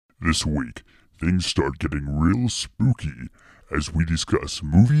This week, things start getting real spooky as we discuss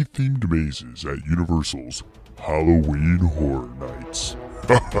movie-themed mazes at Universal's Halloween Horror Nights.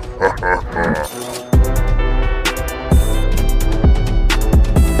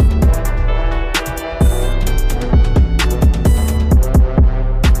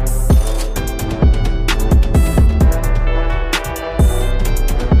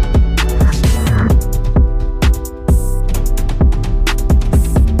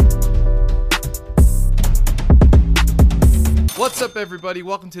 What's up, everybody?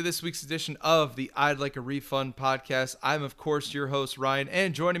 Welcome to this week's edition of the I'd Like a Refund podcast. I'm, of course, your host, Ryan,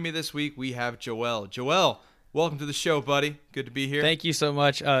 and joining me this week, we have Joel. Joel, welcome to the show, buddy. Good to be here. Thank you so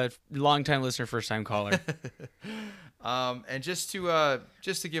much. Long-time listener, first-time caller. And just to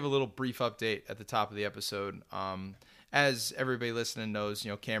give a little brief update at the top of the episode, as everybody listening knows,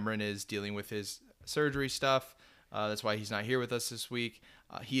 Cameron is dealing with his surgery stuff. That's why he's not here with us this week.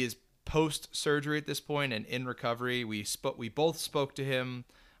 He is post-surgery at this point and in recovery. We both spoke to him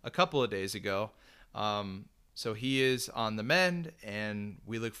a couple of days ago. So he is on the mend, and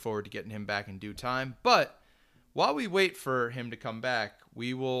we look forward to getting him back in due time. But while we wait for him to come back,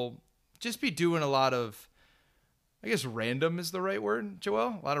 we will just be doing a lot of, I guess random is the right word,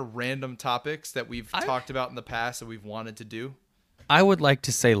 Joel? A lot of random topics that we've talked about in the past that we've wanted to do. I would like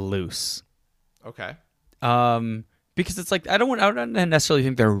to say loose. Okay. Because it's like I don't necessarily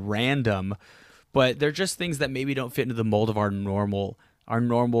think they're random, but they're just things that maybe don't fit into the mold of our normal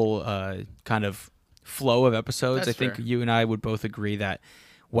kind of flow of episodes. That's I think fair. you and I would both agree that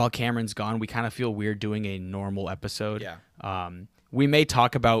while Cameron's gone, we kind of feel weird doing a normal episode. Yeah. We may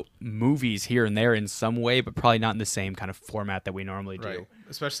talk about movies here and there in some way, but probably not in the same kind of format that we normally do. Right.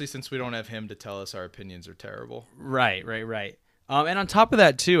 Especially since we don't have him to tell us our opinions are terrible. Right. And on top of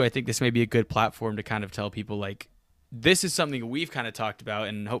that, too, I think this may be a good platform to kind of tell people, like, this is something we've kind of talked about,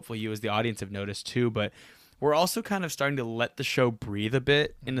 and hopefully you as the audience have noticed, too, but we're also kind of starting to let the show breathe a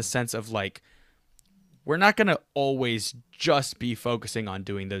bit in the sense of, like, we're not going to always just be focusing on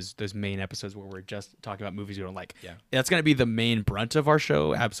doing those main episodes where we're just talking about movies we don't like. Yeah. That's going to be the main brunt of our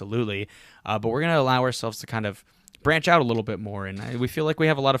show, absolutely, but we're going to allow ourselves to kind of branch out a little bit more, and we feel like we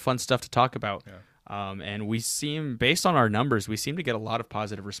have a lot of fun stuff to talk about. Yeah. And we seem, based on our numbers, we seem to get a lot of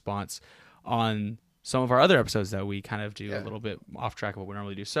positive response on some of our other episodes that we kind of do a little bit off track of what we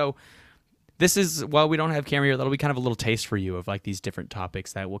normally do. So this is, while we don't have Cameron here, that'll be kind of a little taste for you of like these different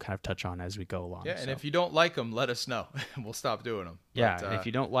topics that we'll kind of touch on as we go along. Yeah, and if you don't like them, let us know. We'll stop doing them. Yeah, and if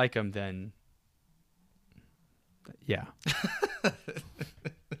you don't like them, then yeah.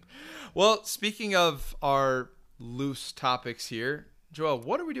 Well, speaking of our loose topics here, Joel,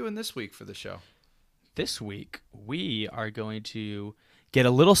 what are we doing this week for the show? This week, we are going to get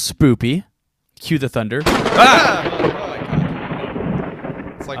a little spoopy. Cue the thunder. Ah! Oh my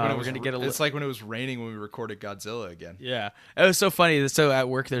God. It's like when it's like when it was raining when we recorded Godzilla again. Yeah. It was so funny. So at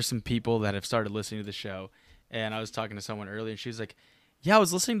work, there's some people that have started listening to the show. And I was talking to someone earlier, and she was like, yeah, I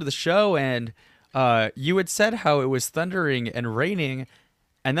was listening to the show, and you had said how it was thundering and raining,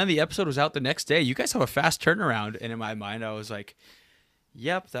 and then the episode was out the next day. You guys have a fast turnaround. And in my mind, I was like,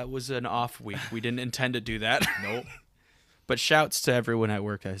 yep, that was an off week. We didn't intend to do that. Nope. But shouts to everyone at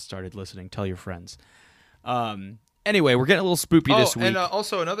work that has started listening. Tell your friends. Anyway, we're getting a little spoopy this week. And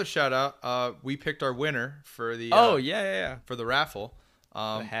also another shout out. We picked our winner for the for the raffle.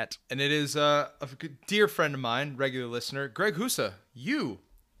 The hat. And it is a dear friend of mine, regular listener, Greg Husa. You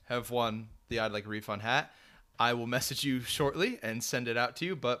have won the I'd Like a Refund hat. I will message you shortly and send it out to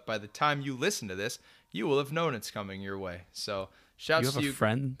you. But by the time you listen to this, you will have known it's coming your way. So shouts to you. You have a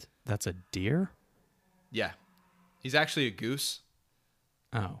friend that's a deer? Yeah. He's actually a goose.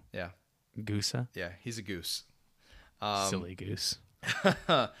 Oh. Yeah. Goosa? Yeah, he's a goose. Silly goose.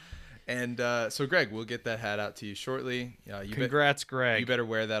 And so, Greg, we'll get that hat out to you shortly. Congrats, Greg. You better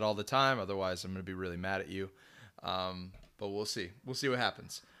wear that all the time. Otherwise, I'm going to be really mad at you. But we'll see. We'll see what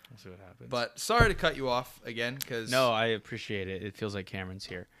happens. But sorry to cut you off again. No, I appreciate it. It feels like Cameron's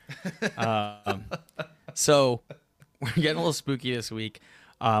here. So we're getting a little spooky this week.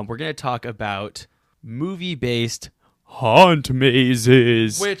 We're going to talk about movie-based haunt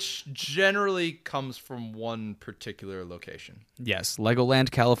mazes, which generally comes from one particular location. Yes, Legoland,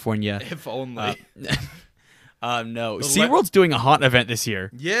 California. If only. No, SeaWorld's doing a haunt event this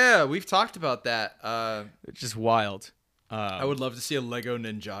year. Yeah, we've talked about that. Which is wild. I would love to see a Lego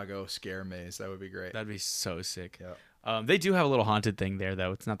Ninjago scare maze. That would be great. That'd be so sick. Yeah. They do have a little haunted thing there,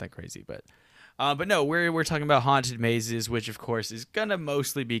 though. It's not that crazy, but no, we're talking about haunted mazes, which of course is gonna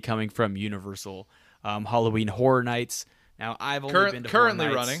mostly be coming from Universal. Halloween Horror Nights. Now, I've only been to currently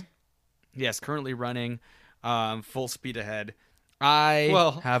Horror Nights. running. Yes, currently running, full speed ahead. I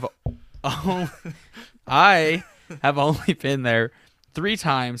have only been there 3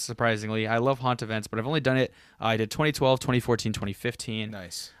 times, surprisingly. I love haunt events, but I've only done it. I did 2012, 2014, 2015.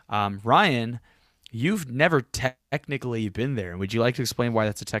 Nice. Ryan, you've never technically been there. Would you like to explain why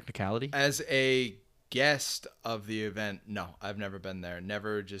that's a technicality? As a guest of the event, no, I've never been there.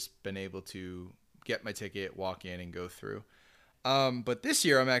 Never just been able to get my ticket, walk in, and go through. But this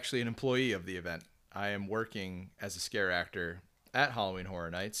year, I'm actually an employee of the event. I am working as a scare actor at Halloween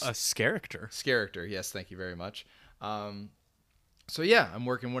Horror Nights. A character. Character, yes, thank you very much. So yeah, I'm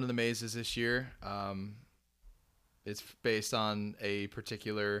working one of the mazes this year. It's based on a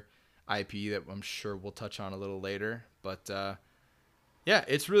particular IP that I'm sure we'll touch on a little later. But yeah,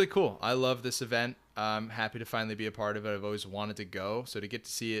 it's really cool. I love this event. I'm happy to finally be a part of it. I've always wanted to go. So to get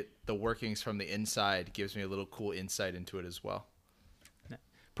to see it, the workings from the inside, gives me a little cool insight into it as well.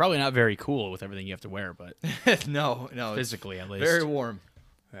 Probably not very cool with everything you have to wear, but no, physically at least. Very warm.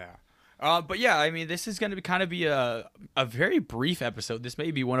 Yeah. But yeah, I mean, this is going to kind of be a very brief episode. This may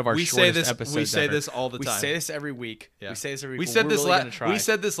be one of our shortest episodes. We say ever. this all the time. We say this every week. Yeah. We say this every week. We said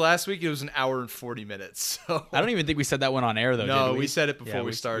this last week. It was an hour and 40 minutes. So I don't even think we said that one on air though. No, did we? we said it before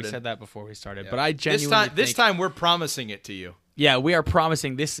we started. We said that before we started. Yeah. But I genuinely this time we're promising it to you. Yeah, we are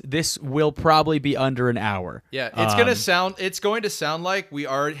promising this will probably be under an hour. Yeah, it's going to sound like we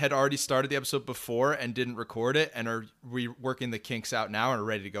had already started the episode before and didn't record it and are working the kinks out now and are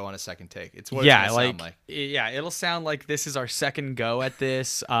ready to go on a second take. It's what it's gonna sound like. Yeah, it'll sound like this is our second go at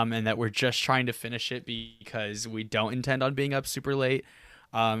this, and that we're just trying to finish it because we don't intend on being up super late.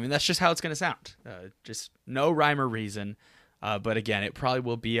 And that's just how it's gonna sound. Just no rhyme or reason. But again, it probably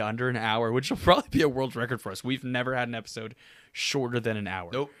will be under an hour, which will probably be a world record for us. We've never had an episode shorter than an hour.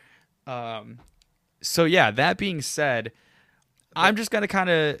 Nope. So yeah, that being said, I'm just going to kind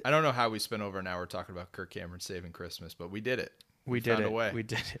of... I don't know how we spent over an hour talking about Kirk Cameron saving Christmas, but we did it. We found a way. We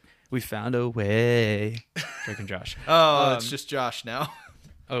did it. We found a way. Drake and Josh. It's just Josh now.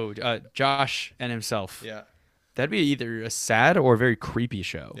 Josh and himself. Yeah. That'd be either a sad or a very creepy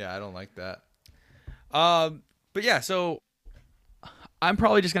show. Yeah, I don't like that. But yeah, so I'm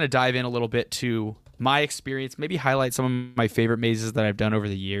probably just going to dive in a little bit to my experience, maybe highlight some of my favorite mazes that I've done over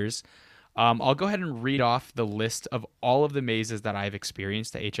the years. I'll go ahead and read off the list of all of the mazes that I've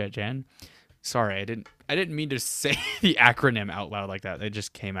experienced at HHN. Sorry, I didn't mean to say the acronym out loud like that. It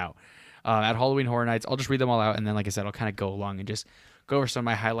just came out. At Halloween Horror Nights, I'll just read them all out, and then, like I said, I'll kind of go along and just go over some of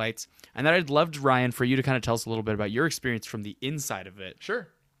my highlights. And then I'd love, Ryan, for you to kind of tell us a little bit about your experience from the inside of it. Sure.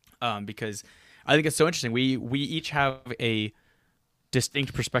 Because I think it's so interesting. We each have a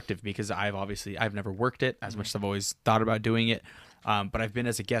distinct perspective because I've never worked it as much as I've always thought about doing it. But I've been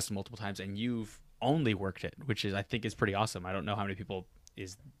as a guest multiple times, and you've only worked it, which I think is pretty awesome. I don't know how many people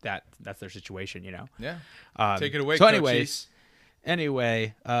that's their situation, you know? Yeah. Take it away, so Coaches.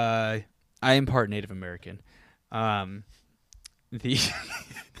 Anyway, I am part Native American.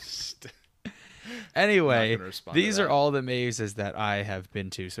 Anyway, these are all the mazes that I have been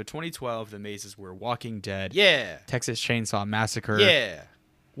to. So 2012, the mazes were Walking Dead. Yeah. Texas Chainsaw Massacre. Yeah.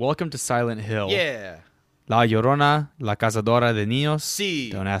 Welcome to Silent Hill. Yeah. La Llorona, La Cazadora de Niños.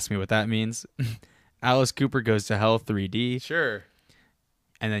 Sí. Don't ask me what that means. Alice Cooper Goes to Hell 3D. Sure.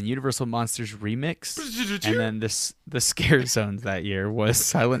 And then Universal Monsters Remix. And then the Scare Zones that year was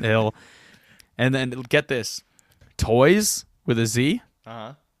Silent Hill. And then, get this, Toys with a Z.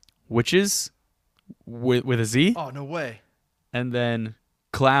 Uh-huh. Witches with a Z. Oh, no way. And then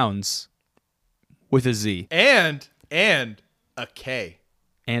Clowns with a Z. And a K.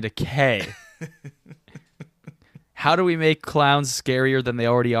 And a K. How do we make clowns scarier than they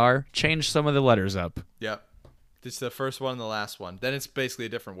already are? Change some of the letters up. Yep. This is the first one and the last one. Then it's basically a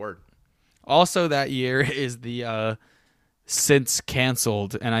different word. Also that year is the since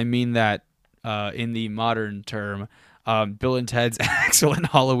canceled, and I mean that in the modern term, Bill and Ted's Excellent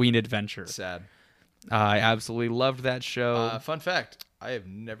Halloween Adventure. Sad. I absolutely loved that show. Fun fact, I have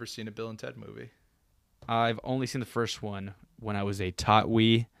never seen a Bill and Ted movie. I've only seen the first one when I was a tot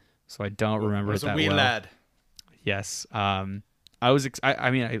wee, so I don't remember it that well. Was a wee lad. Yes. I like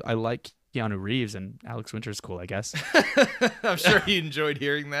Keanu Reeves, and Alex Winter's cool, I guess. I'm sure he enjoyed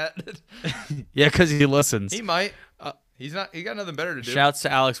hearing that. Yeah, because he listens. He might. He got nothing better to do. Shouts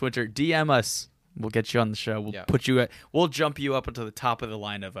to Alex Winter. DM us. We'll get you on the show. We'll jump you up into the top of the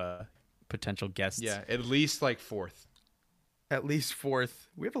line of potential guests. Yeah, at least like fourth. At least fourth.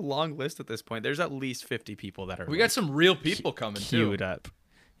 We have a long list at this point. There's at least 50 people that are. We got some real people coming too. Queued up.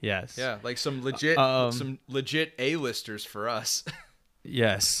 Yes. Yeah, like some legit A-listers for us.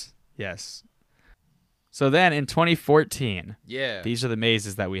 Yes. So then in 2014, yeah, these are the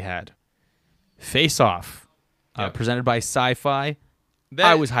mazes that we had. Face Off, Yep. presented by Sci-Fi.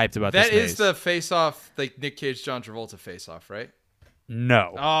 I was hyped about this. That is the face-off, like Nick Cage, John Travolta face-off, right?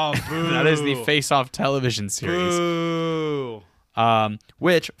 No. Oh, boo. That is the Face-Off television series. Boo.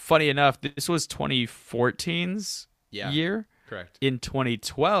 Which, funny enough, this was 2014's year. Correct. In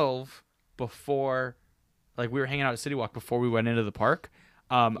 2012, before, like, we were hanging out at City Walk before we went into the park.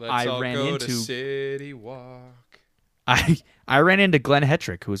 I ran into City Walk. I ran into Glenn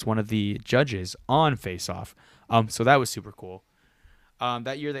Hetrick, who was one of the judges on Face Off. So that was super cool.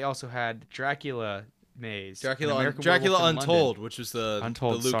 That year they also had Dracula Maze, Dracula Untold, which was the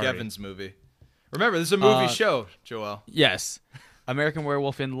Luke Evans movie. Remember, this is a movie show, Joel. Yes. American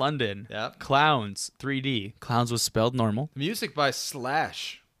Werewolf in London. Yep. Clowns 3D. Clowns was spelled normal. Music by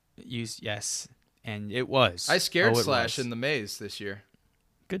Slash. Yes, and it was. I scared Slash in the maze this year.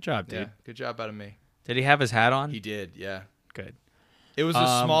 Good job, dude. Yeah, good job out of me. Did he have his hat on? He did, yeah. Good. It was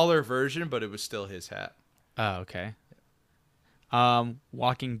a smaller version, but it was still his hat. Oh, okay.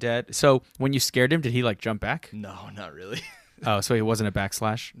 Walking Dead. So when you scared him, did he like jump back? No, not really. Oh, so he wasn't a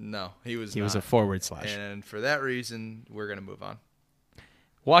backslash? No, he was a forward slash. And for that reason, we're going to move on.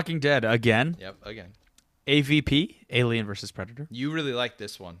 Walking Dead again. Yep, again. AVP, Alien versus Predator. You really like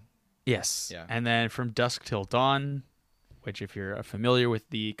this one. Yes. Yeah. And then From Dusk Till Dawn, which if you're familiar with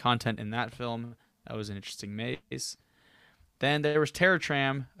the content in that film, that was an interesting maze. Then there was Terror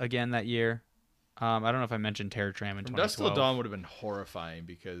Tram again that year. I don't know if I mentioned Terror Tram in 2012. From Dusk Till Dawn would have been horrifying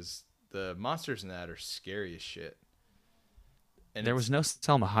because the monsters in that are scary as shit. And there was no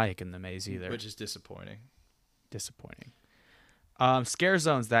Selma Hayek in the maze either. Which is disappointing. Scare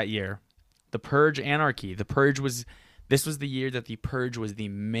zones that year. The Purge Anarchy. This was the year that the Purge was the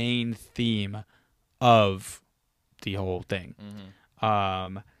main theme of the whole thing.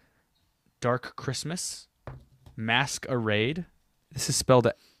 Mm-hmm. Dark Christmas. Masquerade. This is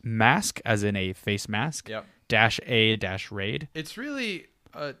spelled mask as in a face mask. Yep. -A-raid. It's really,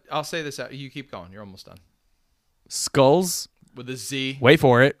 I'll say this out. You keep going. You're almost done. Skulls. With a Z. Wait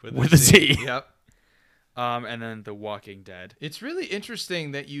for it. With a Z. Yep. And then The Walking Dead. It's really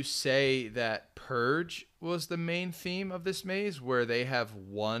interesting that you say that Purge was the main theme of this maze, where they have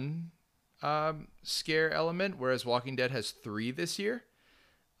one scare element, whereas Walking Dead has 3 this year.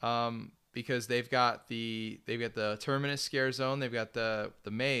 Because they've got the Terminus scare zone, they've got the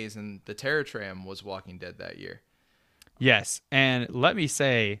maze, and the Terror Tram was Walking Dead that year. Yes, and let me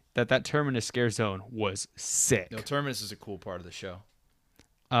say that Terminus scare zone was sick. No, Terminus is a cool part of the show.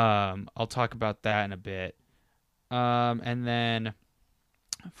 I'll talk about that in a bit. And then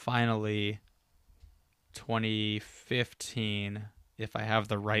finally 2015, if I have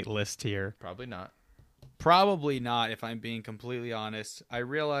the right list here. Probably not, if I'm being completely honest. I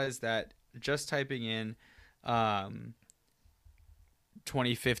realized that just typing in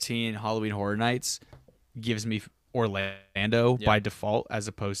 2015 Halloween Horror Nights gives me Orlando by default, as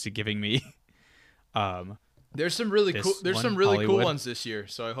opposed to giving me there's some really cool Hollywood. ones this year,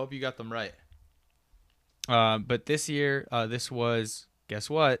 so I hope you got them right. But this year this was, guess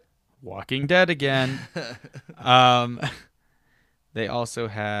what, Walking Dead again. They also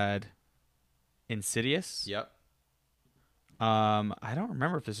had Insidious. Yep. I don't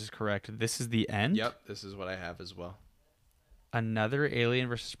remember if this is correct. This is the end. Yep, this is what I have as well. Another Alien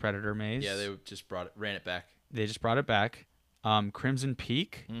versus Predator maze. Yeah, they just ran it back. They just brought it back. Crimson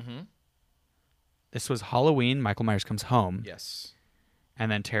Peak. Mm-hmm. This was Halloween. Michael Myers Comes Home. Yes.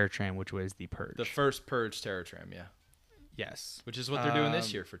 And then Terror Tram, which was the Purge. The first Purge Terror Tram, yeah. Yes. Which is what they're doing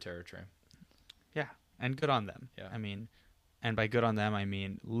this year for Terror Tram. Yeah, and good on them. Yeah. I mean, and by good on them, I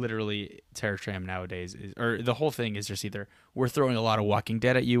mean literally Terror Tram nowadays or the whole thing is just either we're throwing a lot of Walking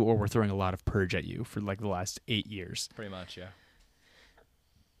Dead at you or we're throwing a lot of Purge at you for like the last 8 years. Pretty much, yeah.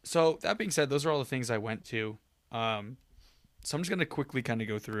 So that being said, those are all the things I went to. So I'm just going to quickly kind of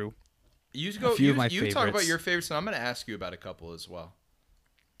go through a few of my favorites. You talk about your favorites, and I'm going to ask you about a couple as well.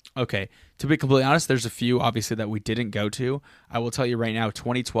 Okay. To be completely honest, there's a few, obviously, that we didn't go to. I will tell you right now,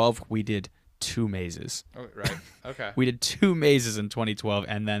 2012, we did 2 mazes. Oh, right. Okay. We did 2 mazes in 2012,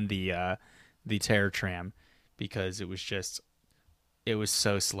 and then the Terror Tram, because it was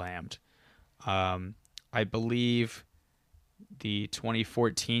so slammed. I believe the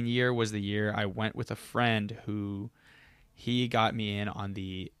 2014 year was the year I went with a friend who he got me in on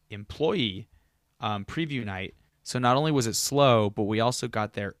the employee preview night. So not only was it slow, but we also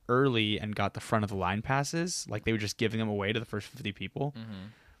got there early and got the front of the line passes. Like they were just giving them away to the first 50 people.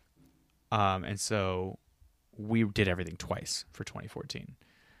 Mm-hmm. And so we did everything twice for 2014.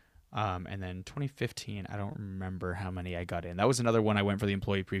 And then 2015, I don't remember how many I got in. That was another one I went for the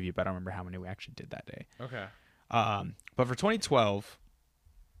employee preview, but I don't remember how many we actually did that day. Okay. But for 2012,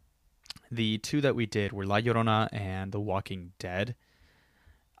 The two that we did were La Llorona and The Walking Dead.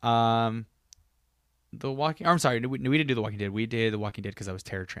 I'm sorry, we didn't do The Walking Dead. We did The Walking Dead because I was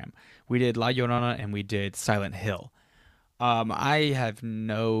Terror Tram. We did La Llorona and we did Silent Hill. I have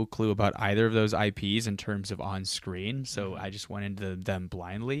no clue about either of those IPs in terms of on screen, so I just went into them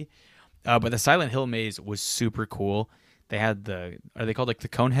blindly. But the Silent Hill maze was super cool. They had are they called like the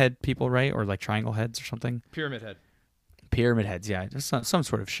cone head people, right? Or like triangle heads or something? Pyramid head. Pyramid heads, yeah, just some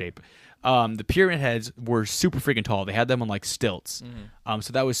sort of shape. The pyramid heads were super freaking tall. They had them on like stilts.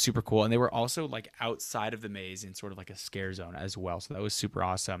 So that was super cool. And they were also like outside of the maze in sort of like a scare zone as well. So that was super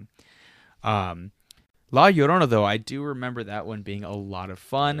awesome. La Llorona, though, I do remember that one being a lot of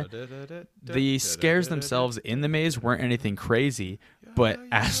fun. The scares themselves in the maze weren't anything crazy, but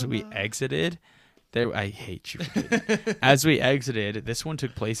as we exited, I hate you. As we exited, this one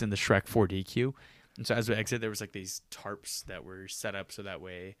took place in the Shrek 4D queue. And so as we exited, there was like these tarps that were set up so that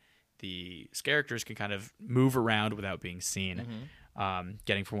way the characters can kind of move around without being seen,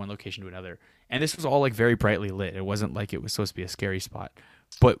 getting from one location to another. And this was all like very brightly lit. It wasn't like it was supposed to be a scary spot.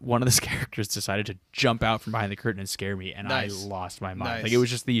 But one of the characters decided to jump out from behind the curtain and scare me, and I lost my mind. Like it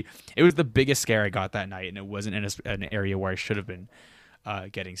was the biggest scare I got that night, and it wasn't in an area where I should have been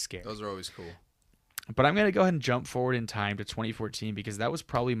getting scared. Those are always cool. But I'm gonna go ahead and jump forward in time to 2014 because that was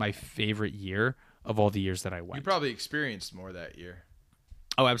probably my favorite year of all the years that I went. You probably experienced more that year.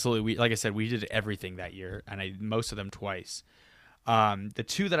 Oh, absolutely. Like I said, we did everything that year, and most of them twice. The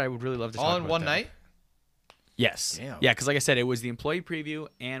two that I would really love to talk about. All in one night? Yes. Damn. Yeah, because like I said, it was the employee preview,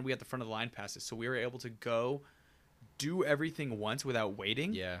 and we had the front of the line passes, so we were able to go do everything once without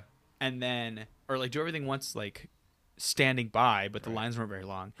waiting. Yeah. And then, or like do everything once, like standing by, but the lines weren't very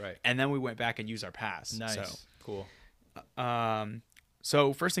long. Right. And then we went back and used our pass. Nice. So, cool.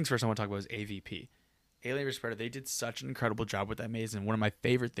 So first things first, I want to talk about is AVP. Alien vs. Predator. They did such an incredible job with that maze, and one of my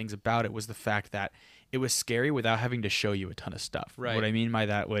favorite things about it was the fact that it was scary without having to show you a ton of stuff. Right. What I mean by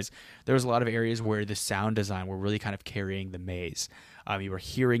that was there was a lot of areas where the sound design were really kind of carrying the maze. You were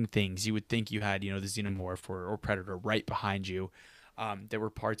hearing things. You would think you had, the xenomorph or predator right behind you. There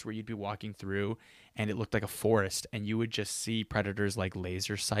were parts where you'd be walking through and it looked like a forest, and you would just see predators like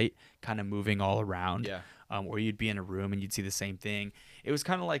laser sight kind of moving all around. Yeah. Or you'd be in a room and you'd see the same thing. It was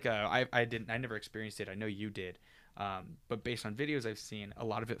kind of like I never experienced it. I know you did, but based on videos I've seen, a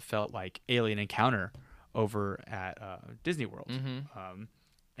lot of it felt like Alien Encounter over at Disney World.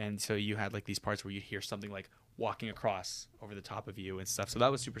 And so you had like these parts where you'd hear something like walking across over the top of you and stuff. So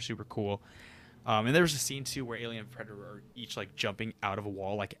that was super, super cool. And there was a scene too where Alien and Predator are each like jumping out of a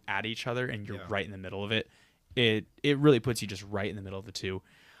wall like at each other, and you're right in the middle of it. It really puts you just right in the middle of the two.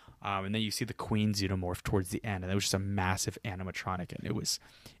 And then you see the Queen xenomorph towards the end, and it was just a massive animatronic, and it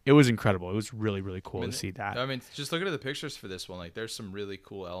was incredible. It was really, really cool to see that. I mean, just looking at the pictures for this one, like there's some really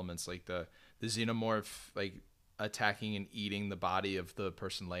cool elements, like the xenomorph like attacking and eating the body of the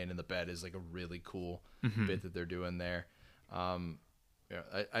person laying in the bed is like a really cool bit that they're doing there.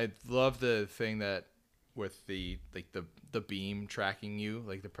 I love the thing that with the beam tracking you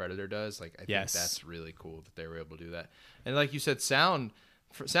like the Predator does. Like I think that's really cool that they were able to do that. And like you said, sound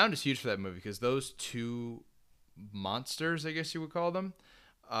is huge for that movie because those two monsters, I guess you would call them,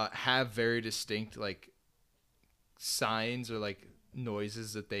 have very distinct like signs or like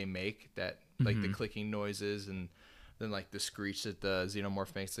noises that they make that like the clicking noises and then like the screech that the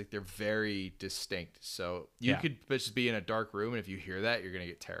xenomorph makes. Like they're very distinct. So you could just be in a dark room, and if you hear that, you're gonna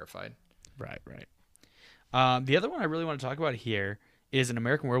get terrified. Right. The other one I really want to talk about here is An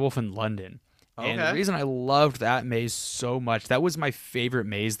American Werewolf in London. And the reason I loved that maze so much, that was my favorite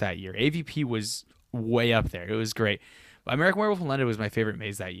maze that year. AVP was way up there. It was great. But American Werewolf in London was my favorite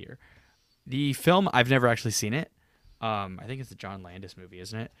maze that year. The film, I've never actually seen it. I think it's the John Landis movie,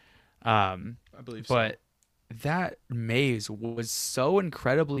 isn't it? I believe so. But that maze was so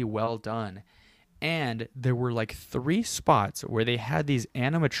incredibly well done. And there were like 3 spots where they had these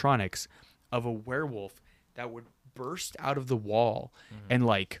animatronics of a werewolf that would burst out of the wall and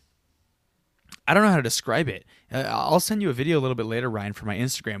like, I don't know how to describe it. I'll send you a video a little bit later, Ryan, from my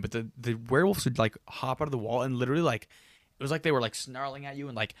Instagram. But the werewolves would like hop out of the wall and literally like it was like they were like snarling at you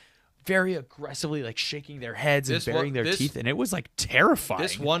and like very aggressively like shaking their heads and baring their teeth, and it was like terrifying.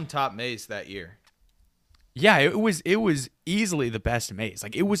 This won top maze that year. Yeah, it was easily the best maze.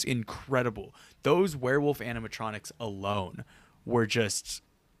 Like it was incredible. Those werewolf animatronics alone were just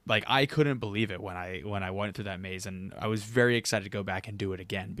like I couldn't believe it when I went through that maze, and I was very excited to go back and do it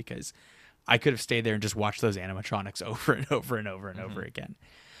again because I could have stayed there and just watched those animatronics over and over and over and over again.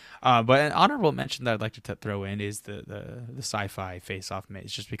 But an honorable mention that I'd like to throw in is the sci-fi face-off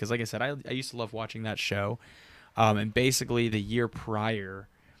maze, just because, like I said, I used to love watching that show. And basically the year prior,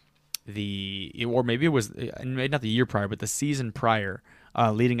 or maybe it was maybe not the year prior, but the season prior,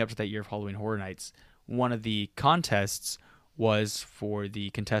 leading up to that year of Halloween Horror Nights, one of the contests was for the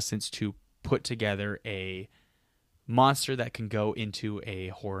contestants to put together a monster that can go into a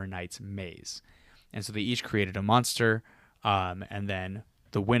Horror Nights maze. And so they each created a monster, and then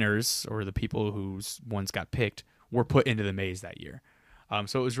the winners, or the people whose ones got picked, were put into the maze that year.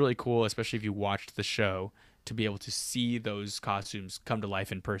 So it was really cool, especially if you watched the show, to be able to see those costumes come to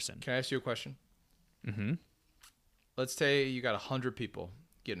life in person. Can I ask you a question? Mm-hmm. Let's say you got 100 people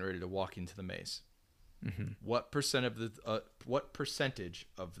getting ready to walk into the maze. Mm-hmm. What percentage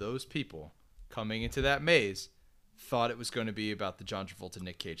of those people coming into that maze thought it was going to be about the John Travolta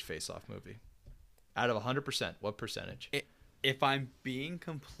Nick Cage face-off movie? Out of 100%, what percentage? If I'm being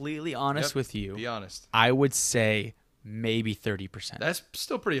completely honest with you, be honest. I would say maybe 30%. That's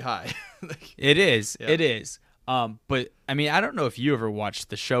still pretty high. It is. Yeah. It is. But I mean, I don't know if you ever watched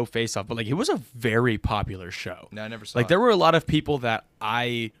the show Face Off, but like, it was a very popular show. No, I never saw Like, it. there were a lot of people that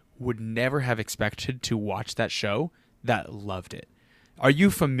I would never have expected to watch that show that loved it. Are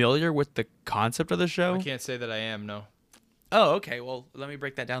you familiar with the concept of the show? I can't say that I am, no. Oh, okay. Well, let me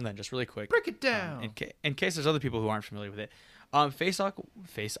break that down then, just really quick. Break it down. In case there's other people who aren't familiar with it. Face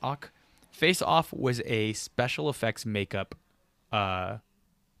Off was a special effects makeup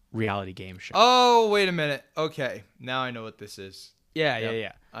reality game show. Oh, wait a minute. Okay, now I know what this is.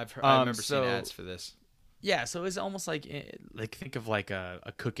 Yeah. I remember seeing ads for this. Yeah, so it's almost like think of like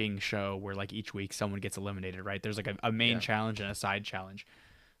a cooking show where like each week someone gets eliminated, right? There's like a main challenge and a side challenge.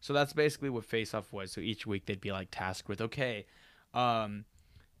 So that's basically what Face Off was. So each week they'd be like tasked with, okay,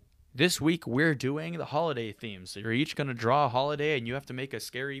 this week we're doing the holiday theme. So you're each going to draw a holiday and you have to make a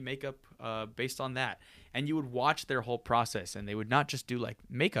scary makeup based on that. And you would watch their whole process, and they would not just do like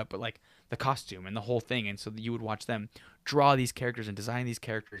makeup, but like the costume and the whole thing. And so you would watch them draw these characters and design these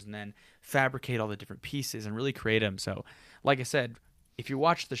characters and then fabricate all the different pieces and really create them. So like I said, if you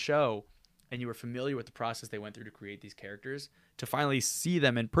watched the show and you were familiar with the process they went through to create these characters, to finally see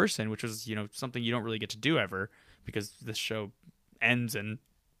them in person, which was, something you don't really get to do ever because this show ends and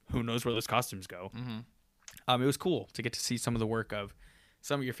who knows where those costumes go. Mm-hmm. It was cool to get to see some of the work of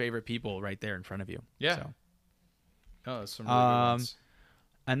some of your favorite people right there in front of you. Yeah. So. Oh, that's some really good ones.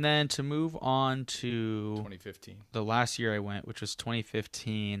 And then to move on to 2015, the last year I went, which was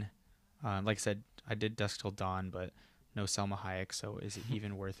 2015. Like I said, I did Dusk Till Dawn, but no Selma Hayek, so is it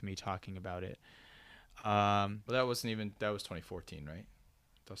even worth me talking about it? Well, that was 2014, right?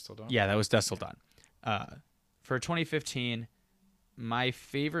 Dusk Till Dawn? Yeah, that was Dusk Till Dawn. For 2015, my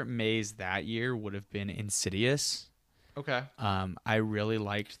favorite maze that year would have been Insidious. Okay. I really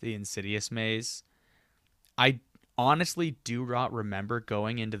liked the Insidious maze. I honestly do not remember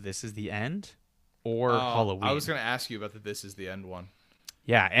going into This Is the End or Halloween. I was going to ask you about the This Is the End one.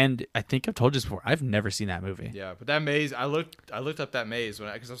 Yeah, and I think I've told you this before. I've never seen that movie. Yeah, but that maze, I looked up that maze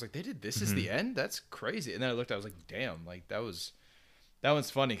because I was like, they did This Is the End? That's crazy. And then I looked, I was like, damn, like that one's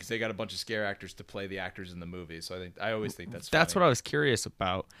funny because they got a bunch of scare actors to play the actors in the movie. So I always think that's funny. That's what I was curious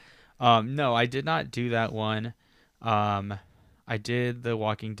about. No, I did not do that one. I did The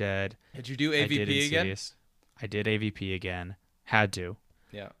Walking Dead. Did you do AVP again? I did AVP again. Had to.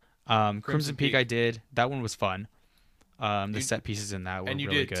 Yeah. Crimson Peak I did. That one was fun. The set pieces in that were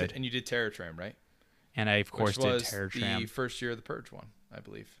really good. And you did Terror Tram, right? And I, of course, did Terror Tram. The first year of the Purge one, I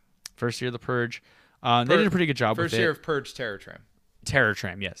believe. First year of the Purge. They did a pretty good job with it. First year of Purge, Terror Tram. Terror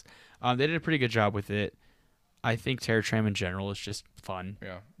Tram, yes. They did a pretty good job with it. I think Terror Tram in general is just fun.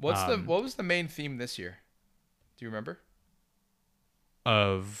 Yeah. What was the main theme this year? Do you remember?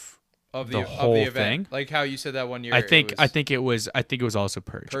 Of the whole event thing, like how you said that one year. I think it was also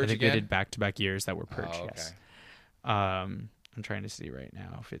Purge. I think again? they did back-to-back years that were Purge. Oh, okay. Yes. I'm trying to see right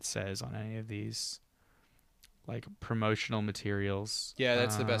now if it says on any of these like promotional materials. Yeah,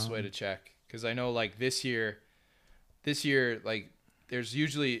 that's the best way to check because I know like this year like it's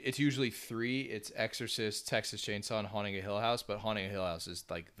usually 3. It's Exorcist, Texas Chainsaw, and Haunting a Hill House, but Haunting a Hill House is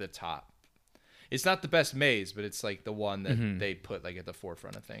like the top. It's not the best maze, but it's like the one that they put like at the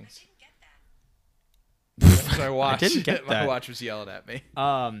forefront of things. My watch, I didn't get that. My watch was yelling at me.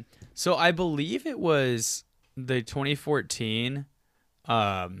 So I believe it was the 2014.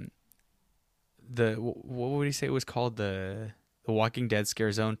 What would you say it was called? The Walking Dead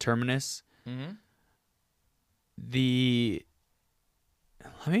Scare Zone Terminus. Mm-hmm.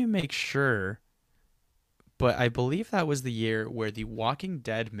 Let me make sure, but I believe that was the year where the Walking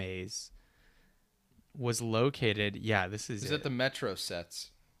Dead maze was located. Yeah, this is it. Is it the Metro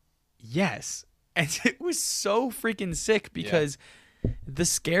sets? Yes. And it was so freaking sick because the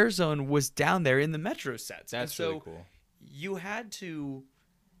scare zone was down there in the Metro sets. That's and so really cool. You had to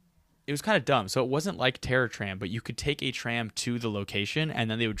it was kind of dumb. So it wasn't like Terror Tram, but you could take a tram to the location and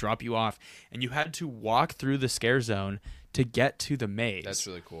then they would drop you off, and you had to walk through the scare zone to get to the maze. That's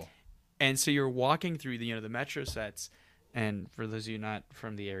really cool. And so you're walking through the the metro sets. And for those of you not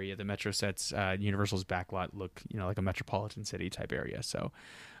from the area, the metro sets, Universal's backlot look, like a metropolitan city type area. So,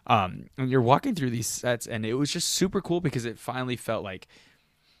 and you're walking through these sets, and it was just super cool because it finally felt like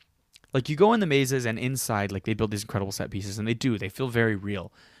you go in the mazes, and inside, like, they build these incredible set pieces, and they feel very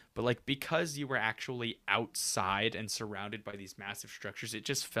real. But like, because you were actually outside and surrounded by these massive structures, it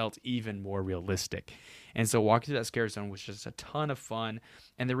just felt even more realistic. And so walking through that scare zone was just a ton of fun.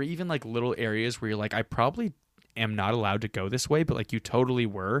 And there were even like little areas where you're like, I probably am not allowed to go this way, but like you totally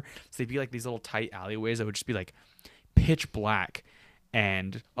were. So they'd be like these little tight alleyways that would just be like pitch black,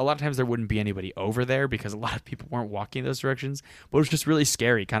 and a lot of times there wouldn't be anybody over there because a lot of people weren't walking those directions. But it was just really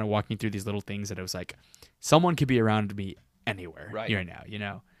scary kind of walking through these little things that it was like someone could be around me anywhere right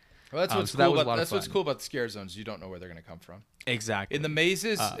now. Well, that's what's cool. What's cool about the scare zones. You don't know where they're going to come from. Exactly. In the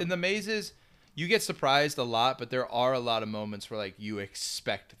mazes, you get surprised a lot, but there are a lot of moments where like you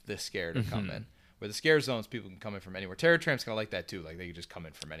expect the scare to come in. Where the scare zones, people can come in from anywhere. Terror Tram's kind of like that too. Like they can just come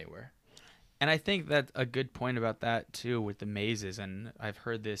in from anywhere. And I think that a good point about that too with the mazes, and I've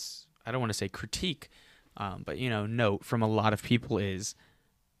heard this, I don't want to say critique, but note from a lot of people, is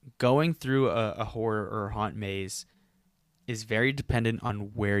going through a horror or haunt maze is very dependent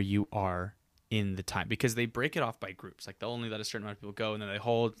on where you are in the time, because they break it off by groups. Like they'll only let a certain amount of people go, and then they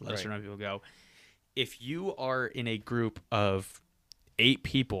let a certain amount of people go. If you are in a group of 8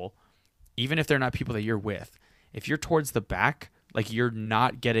 people, even if they're not people that you're with, if you're towards the back, like you're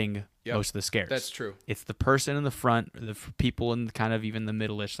not getting most of the scares. That's true. It's the person in the front, the people in kind of even the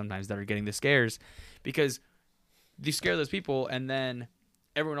middle-ish sometimes that are getting the scares, because you scare those people and then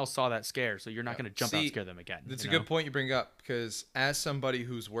everyone else saw that scare, so you're not going to jump out and scare them again. That's a good point you bring up, because as somebody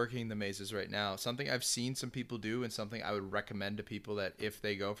who's working the mazes right now, something I've seen some people do and something I would recommend to people that if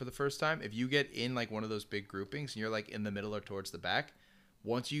they go for the first time, if you get in like one of those big groupings and you're like in the middle or towards the back,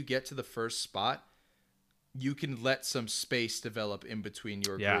 once you get to the first spot, you can let some space develop in between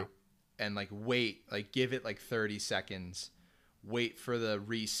your group and like wait, like give it like 30 seconds, wait for the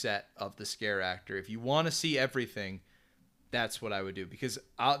reset of the scare actor. If you want to see everything, that's what I would do, because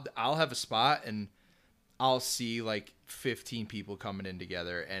I'll have a spot and I'll see like 15 people coming in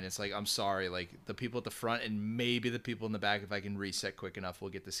together, and it's like, I'm sorry, like the people at the front and maybe the people in the back, if I can reset quick enough, will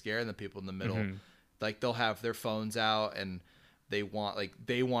get the scare, and the people in the middle, like they'll have their phones out and they want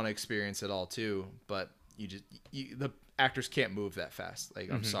to experience it all too, but the actors can't move that fast.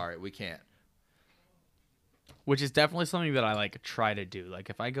 Like, I'm sorry, we can't. Which is definitely something that I like try to do.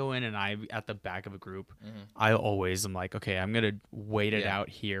 Like if I go in and I'm at the back of a group, I always am like, okay, I'm gonna wait it out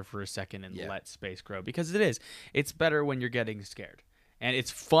here for a second and let space grow, because it's better when you're getting scared. And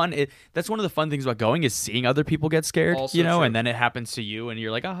it's fun. That's one of the fun things about going, is seeing other people get scared, also true. And then it happens to you and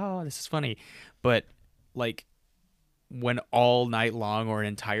you're like, oh, this is funny. But like when all night long or an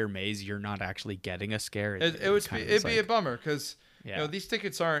entire maze you're not actually getting a scare, it'd be a bummer, because these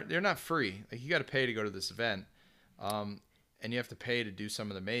tickets they're not free. Like you got to pay to go to this event, and you have to pay to do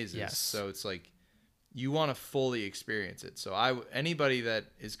some of the mazes. Yes. So it's like you want to fully experience it. So anybody that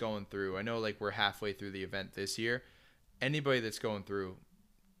is going through, I know like we're halfway through the event this year. Anybody that's going through,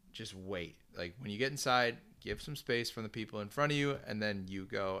 just wait. Like when you get inside, give some space from the people in front of you, and then you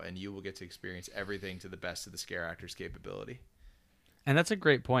go and you will get to experience everything to the best of the scare actor's capability. And that's a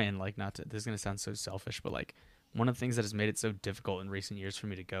great point. And like, this is going to sound so selfish, but like one of the things that has made it so difficult in recent years for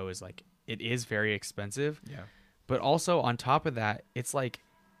me to go is like, it is very expensive. Yeah. But also on top of that, it's like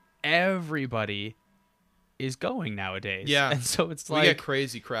everybody is going nowadays. Yeah. And so it's we get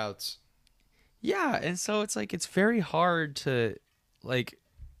crazy crowds. Yeah. And so it's like, it's very hard to like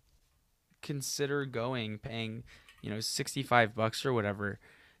consider paying, $65 or whatever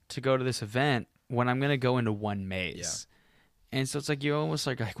to go to this event when I'm going to go into one maze. Yeah. And so it's like, you almost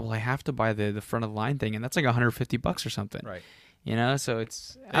like, well, I have to buy the front of the line thing, and that's like $150 or something. Right. So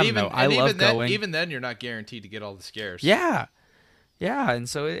it's, I don't know. I love going. Even then, you're not guaranteed to get all the scares. Yeah. Yeah. And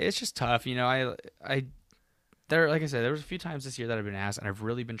so it's just tough. Like I said, there was a few times this year that I've been asked, and I've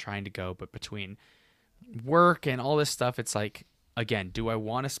really been trying to go, but between work and all this stuff, it's like, again, do I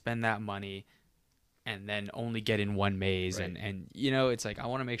want to spend that money and then only get in one maze? Right. And it's like, I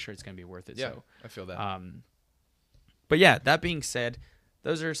want to make sure it's going to be worth it. Yeah, so I feel that. But yeah, that being said,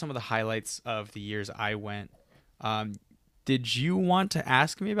 those are some of the highlights of the years I went. Did you want to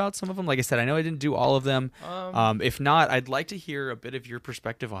ask me about some of them? Like I said, I know I didn't do all of them. If not, I'd like to hear a bit of your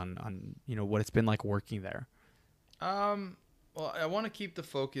perspective on what it's been like working there. Well, I want to keep the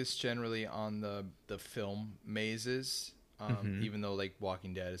focus generally on the film mazes. even though like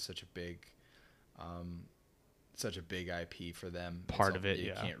Walking Dead is such a big IP for them. Part of it, you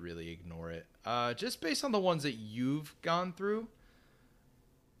yeah. can't really ignore it. Just based on the ones that you've gone through,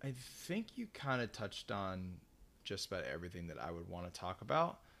 I think you kind of touched on just about everything that I would want to talk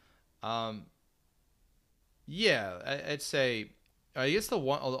about. Yeah, I'd say, I guess the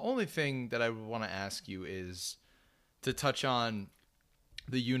only thing that I would want to ask you is to touch on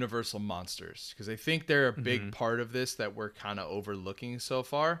the Universal monsters, because I think they're a big part of this that we're kind of overlooking so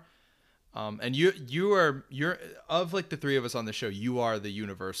far. And you're of like the three of us on the show, you are the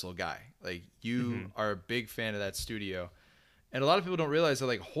Universal guy. Like you are a big fan of that studio, and a lot of people don't realize that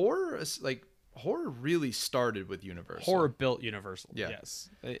like horror really started with Universal. Horror built Universal. Yeah. Yes.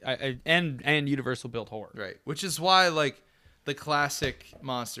 And Universal built horror. Right. Which is why like the classic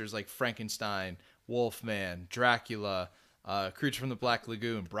monsters like Frankenstein, Wolfman, Dracula, Creature from the Black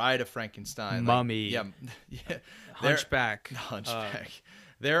Lagoon, Bride of Frankenstein, Mummy, Hunchback.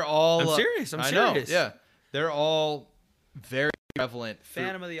 They're all. I'm serious. I know. Yeah, they're all very prevalent.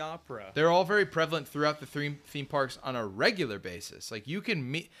 Phantom of the Opera. They're all very prevalent throughout the theme parks on a regular basis. Like you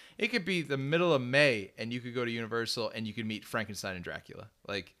can meet. It could be the middle of May, and you could go to Universal, and you could meet Frankenstein and Dracula.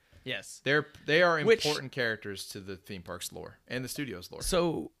 Like yes, they are important characters to the theme park's lore and the studio's lore.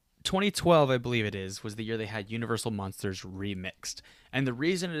 So 2012, I believe it was the year they had Universal Monsters Remixed, and the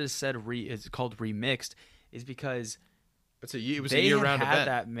reason it is said it's called Remixed is because it was a year-round event.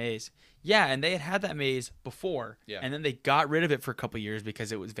 That maze. Yeah, and they had that maze before. Yeah. And then they got rid of it for a couple of years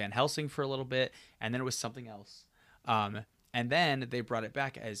because it was Van Helsing for a little bit, and then it was something else. And then they brought it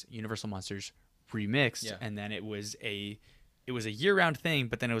back as Universal Monsters Remixed, and then it was a year-round thing,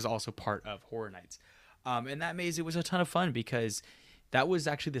 but then it was also part of Horror Nights. And that maze, it was a ton of fun because that was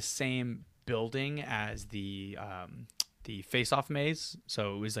actually the same building as the Face-Off maze,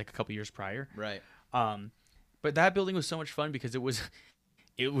 so it was like a couple years prior. Right. But that building was so much fun because it was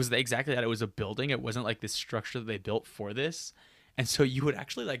exactly that. It was a building. It wasn't like this structure that they built for this. And so you would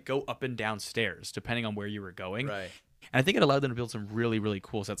actually like go up and down stairs depending on where you were going. Right. And I think it allowed them to build some really, really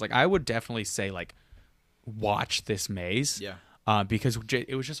cool sets. Like I would definitely say like watch this maze. Yeah. Because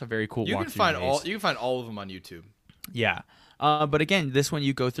it was just a very cool You walkthrough can find maze. you can find all of them on YouTube. Yeah. But again, this one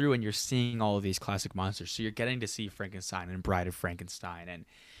you go through and you're seeing all of these classic monsters. So you're getting to see Frankenstein and Bride of Frankenstein and,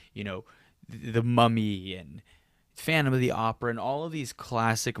 you know, the Mummy and Phantom of the Opera and all of these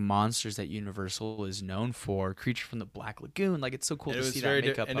classic monsters that Universal is known for. Creature from the Black Lagoon, like it's so cool to see that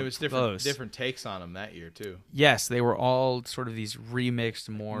makeup and it was different takes on them that year too. Yes, they were all sort of these remixed,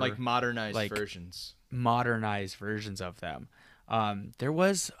 more like modernized versions. Modernized versions of them. There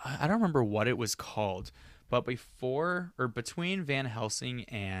was, I don't remember what it was called, but between Van Helsing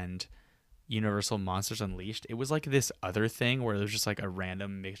and Universal Monsters Unleashed, it was like this other thing where there's just like a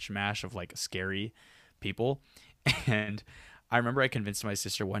random mishmash of like scary people. And I remember I convinced my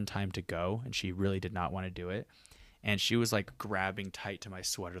sister one time to go, and she really did not want to do it. And she was like grabbing tight to my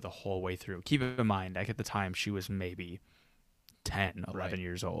sweater the whole way through. Keep in mind, like at the time, she was maybe 10, 11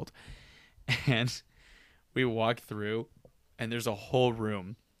 years old. And we walked through, and there's a whole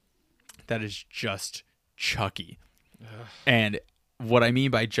room that is just Chucky. Ugh. And what I mean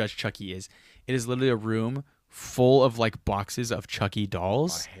by just Chucky is it is literally a room full of like boxes of Chucky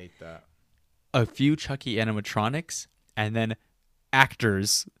dolls. I hate that. A few Chucky animatronics, and then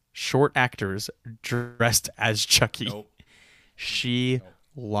short actors dressed as Chucky. Nope. She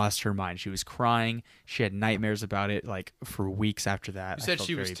lost her mind. She was crying. She had nightmares about it like for weeks after that. You said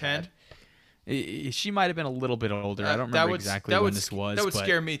she was 10? She might have been a little bit older. I don't remember exactly when this was. That would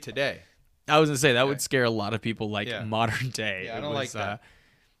scare me today. I was going to say, that would scare a lot of people modern day. Yeah, I don't like that.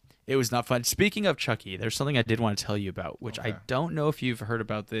 It was not fun. Speaking of Chucky, there's something I did want to tell you about, which I don't know if you've heard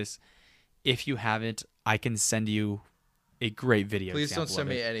about this. If you haven't, I can send you a great video. Please don't send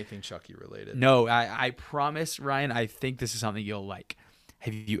me anything Chucky related. No, I promise, Ryan, I think this is something you'll like.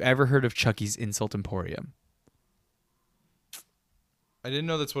 Have you ever heard of Chucky's Insult Emporium? I didn't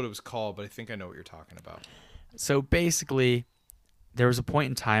know that's what it was called, but I think I know what you're talking about. So basically, there was a point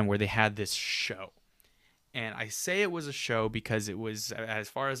in time where they had this show. And I say it was a show because it was, as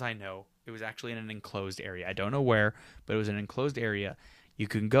far as I know, it was actually in an enclosed area. I don't know where, but it was an enclosed area. You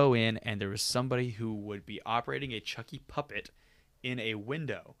can go in, and there was somebody who would be operating a Chucky puppet in a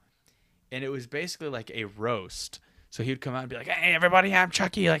window. And it was basically like a roast. So he would come out and be like, "Hey, everybody, I'm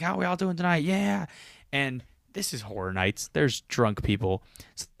Chucky. Like, how are we all doing tonight? Yeah." And this is Horror Nights. There's drunk people.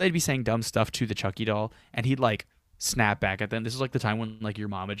 So they'd be saying dumb stuff to the Chucky doll, and he'd, like, snap back at them. This is like the time when, like, your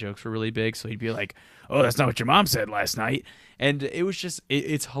mama jokes were really big. So he'd be like, "Oh, that's not what your mom said last night." And it was just,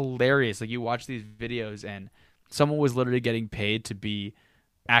 it's hilarious. Like, you watch these videos, and someone was literally getting paid to be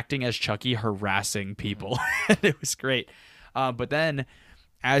acting as Chucky, harassing people. It was great. But then,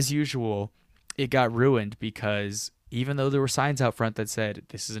 as usual, it got ruined because even though there were signs out front that said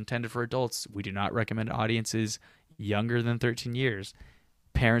this is intended for adults, we do not recommend audiences younger than 13 years,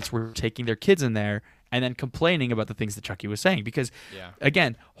 parents were taking their kids in there and then complaining about the things that Chucky was saying. Because,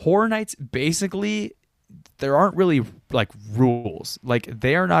 again, Horror Nights, basically, there aren't really, like, rules. Like,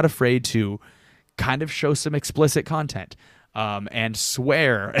 they are not afraid to kind of show some explicit content and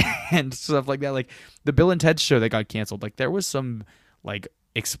swear and stuff like that. Like, the Bill and Ted show that got canceled, like, there was some, like,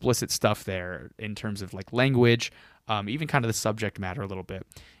 explicit stuff there in terms of, like, language, even kind of the subject matter a little bit.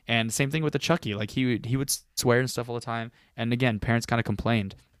 And same thing with the Chucky. Like, he would swear and stuff all the time. And, again, parents kind of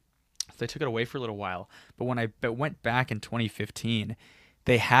complained. They took it away for a little while. But when I went back in 2015,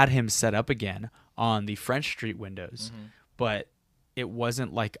 they had him set up again on the French Street windows. But it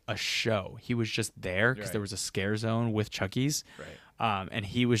wasn't like a show. He was just there because there was a scare zone with Chucky's. And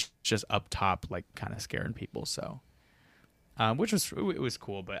he was just up top, like, kind of scaring people. So, which was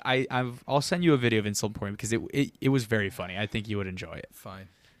cool. But I'll send you a video of Insult Porn because it was very funny. I think you would enjoy it. Fine.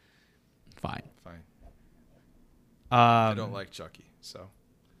 I don't like Chucky, so.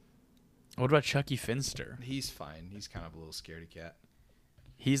 What about Chucky Finster? He's fine. He's kind of a little scaredy cat.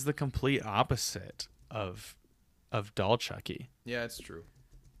 He's the complete opposite of doll Chucky. Yeah, it's true.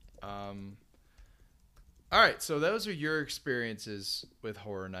 All right, so those are your experiences with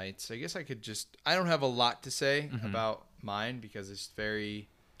Horror Nights. I guess I don't have a lot to say about mine because it's very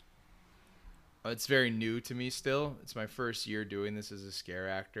new to me still. It's my first year doing this as a scare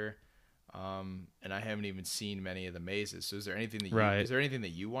actor. And I haven't even seen many of the mazes. So is there anything that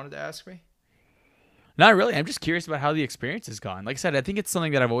you wanted to ask me? Not really. I'm just curious about how the experience has gone. Like I said, I think it's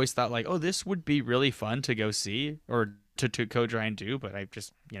something that I've always thought like, oh, this would be really fun to go see or to co-try and do, but I've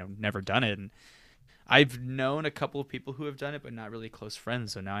just, never done it. And I've known a couple of people who have done it, but not really close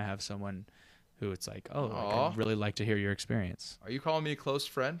friends. So now I have someone who it's like, oh, like, I'd really like to hear your experience. Are you calling me a close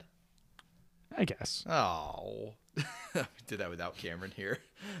friend? I guess. Oh, we did that without Cameron here.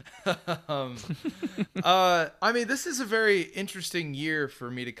 I mean, this is a very interesting year for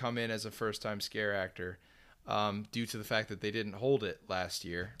me to come in as a first-time scare actor, due to the fact that they didn't hold it last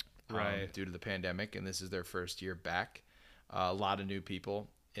year, due to the pandemic, and this is their first year back. A lot of new people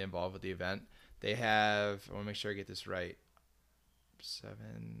involved with the event. They have, I want to make sure I get this right,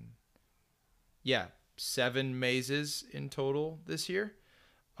 7 mazes in total this year.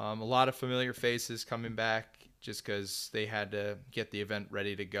 A lot of familiar faces coming back just because they had to get the event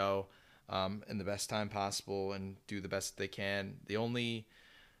ready to go in the best time possible and do the best they can.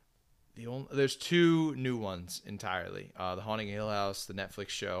 There's 2 new ones entirely. The Haunting of Hill House, the Netflix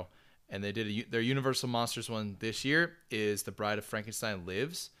show, and they did their Universal Monsters one this year is The Bride of Frankenstein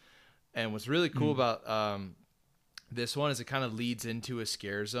Lives. And what's really cool about this one is it kind of leads into a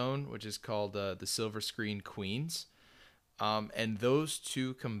scare zone, which is called the Silver Screen Queens. And those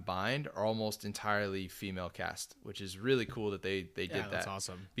 2 combined are almost entirely female cast, which is really cool that they did that. That's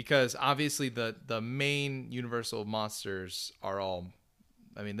awesome. Because obviously the main Universal monsters are all,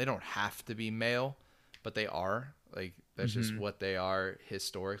 I mean, they don't have to be male, but they are. Like, that's just what they are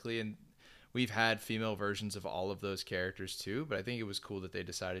historically. And we've had female versions of all of those characters too, but I think it was cool that they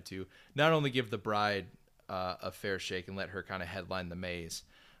decided to not only give the bride a fair shake and let her kind of headline the maze,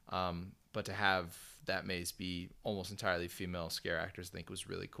 but to have that maze be almost entirely female scare actors, I think was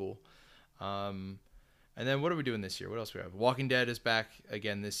really cool. And then what are we doing this year? What else do we have? Walking Dead is back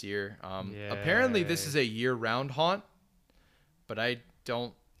again this year. Apparently this is a year-round haunt, but I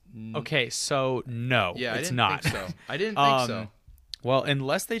don't. Okay, so no, it's not. Think so. I didn't think so. Well,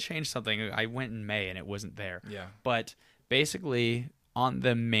 unless they changed something, I went in May and it wasn't there. Yeah. But basically, on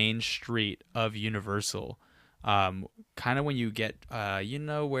the main street of Universal, kind of when you get,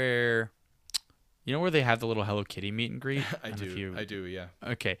 where they have the little Hello Kitty meet and greet? I do, yeah.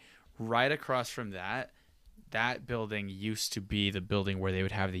 Okay. Right across from that building used to be the building where they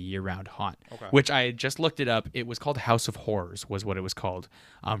would have the year-round haunt, which I just looked it up. It was called House of Horrors was what it was called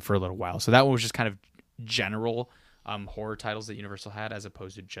for a little while. So that one was just kind of general horror titles that Universal had as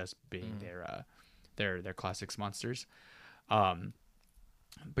opposed to just being their classics monsters.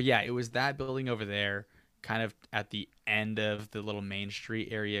 But yeah, it was that building over there kind of at the end of the little Main Street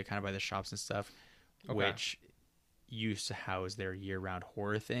area, kind of by the shops and stuff, which used to house their year-round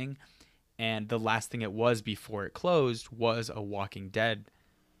horror thing. And the last thing it was before it closed was a Walking Dead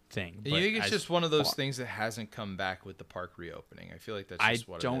thing. You think it's just one of those things that hasn't come back with the park reopening? I feel like that's just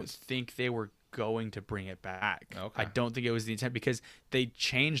what it is. I don't think they were going to bring it back. Okay. I don't think it was the intent because they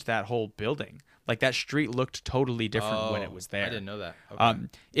changed that whole building. Like, that street looked totally different when it was there. I didn't know that. Okay.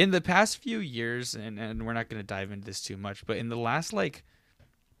 In the past few years, and we're not going to dive into this too much, but in the last,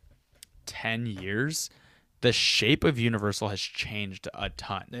 10 years, the shape of Universal has changed a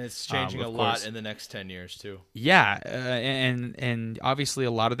ton. And it's changing a lot in the next 10 years too. Yeah, and obviously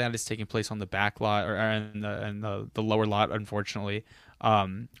a lot of that is taking place on the back lot or in the lower lot, unfortunately.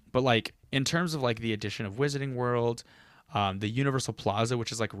 But like in terms of like the addition of Wizarding World, the Universal Plaza,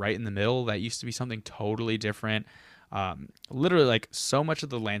 which is like right in the middle, that used to be something totally different. Literally, like so much of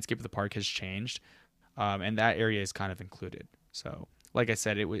the landscape of the park has changed, and that area is kind of included. So, like I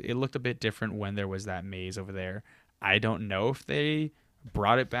said, it looked a bit different when there was that maze over there. I don't know if they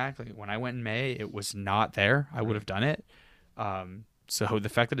brought it back. Like when I went in May, it was not there. I would have done it. So the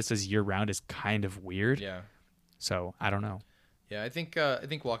fact that it says year round is kind of weird. Yeah. So I don't know. Yeah, I think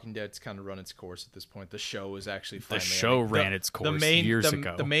Walking Dead's kind of run its course at this point. The show is actually The finally show ending. ran its course years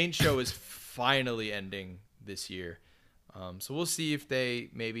ago. The main show is finally ending this year. So we'll see if they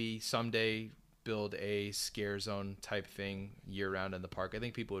maybe someday build a scare zone type thing year round in the park. I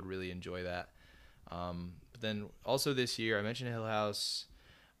think people would really enjoy that. But then also this year, I mentioned Hill House.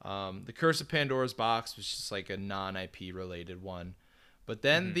 The Curse of Pandora's Box was just like a non-IP related one. But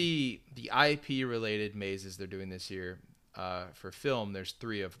then the IP related mazes they're doing this year for film, there's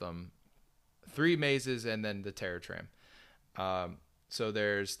 3 of them. 3 mazes and then the Terror Tram. So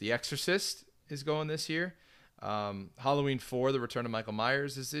there's The Exorcist is going this year. Halloween 4, The Return of Michael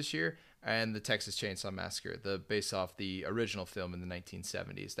Myers is this year. And the Texas Chainsaw Massacre, based off the original film in the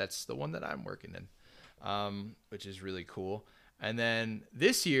 1970s. That's the one that I'm working in, which is really cool. And then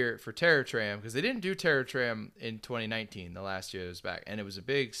this year for Terror Tram, because they didn't do Terror Tram in 2019, the last year it was back, and it was a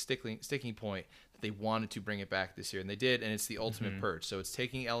big sticking point that they wanted to bring it back this year, and they did. And it's the Ultimate Purge, so it's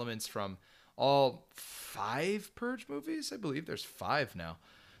taking elements from all 5 Purge movies. I believe there's 5 now.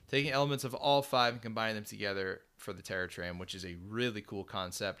 Taking elements of all 5 and combining them together for the Terror Tram, which is a really cool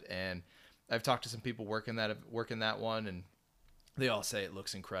concept. And I've talked to some people working that one, and they all say it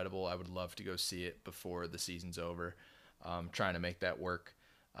looks incredible. I would love to go see it before the season's over. Trying to make that work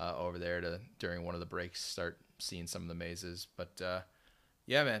over there to during one of the breaks start seeing some of the mazes. But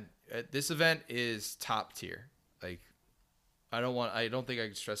yeah, man, this event is top tier. Like I don't think I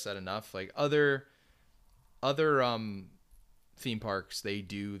can stress that enough. Like other theme parks, they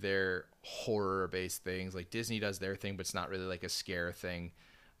do their horror based things. Like Disney does their thing, but it's not really like a scare thing.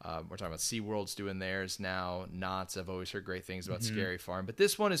 We're talking about SeaWorld's doing theirs now. Knott's, I've always heard great things about Scary Farm, but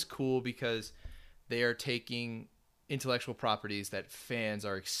this one is cool because they are taking intellectual properties that fans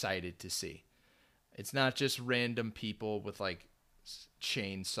are excited to see. It's not just random people with like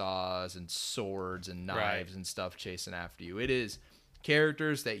chainsaws and swords and knives and stuff chasing after you. It is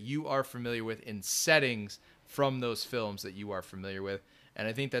characters that you are familiar with in settings from those films that you are familiar with. And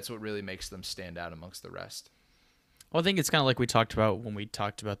I think that's what really makes them stand out amongst the rest. Well, I think it's kind of like we talked about when we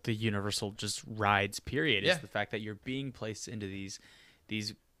talked about the Universal just rides period, is the fact that you're being placed into these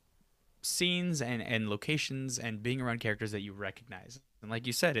scenes and locations and being around characters that you recognize. And like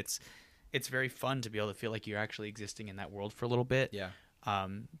you said, it's very fun to be able to feel like you're actually existing in that world for a little bit. Yeah.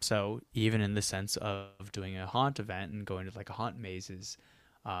 So even in the sense of doing a haunt event and going to like a haunt mazes,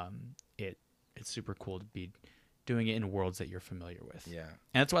 it's super cool to be doing it in worlds that you're familiar with. Yeah.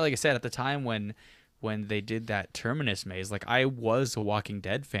 And that's why, like I said, at the time when they did that Terminus maze, like I was a Walking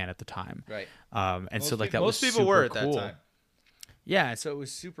Dead fan at the time. Right. And most so like people, that was most people were at cool. that time. Yeah, so it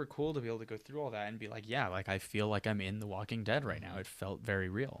was super cool to be able to go through all that and be like, yeah, like I feel like I'm in The Walking Dead right now. It felt very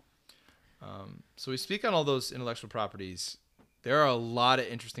real. So we speak on all those intellectual properties. There are a lot of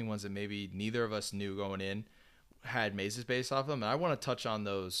interesting ones that maybe neither of us knew going in had mazes based off of them. And I want to touch on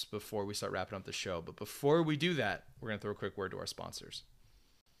those before we start wrapping up the show. But before we do that, we're going to throw a quick word to our sponsors.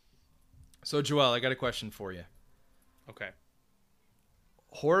 So, Joel, I got a question for you. Okay.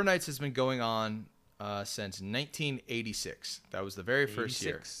 Horror Nights has been going on since 1986. That was the very first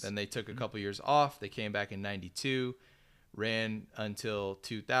year. Then they took a couple years off. They came back in 92, ran until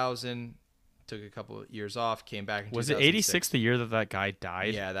 2000, took a couple of years off, came back in 2006. Was it 86 the year that guy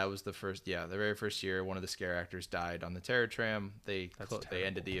died? Yeah, that was the first. Yeah, the very first year, one of the scare actors died on the Terror Tram. They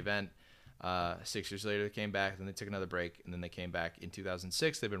ended the event. 6 years later, they came back. Then they took another break, and then they came back in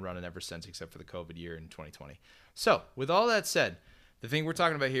 2006. They've been running ever since, except for the COVID year in 2020. So, with all that said, the thing we're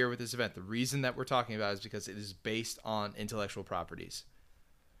talking about here with this event, the reason that we're talking about is because it is based on intellectual properties.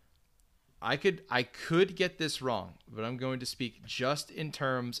 I could get this wrong, but I'm going to speak just in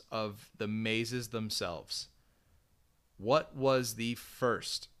terms of the mazes themselves. What was the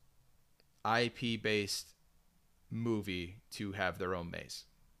first IP-based movie to have their own maze?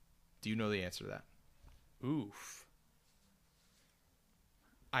 Do you know the answer to that? Oof.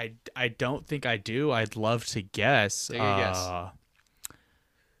 I don't think I do. I'd love to guess. Take a guess.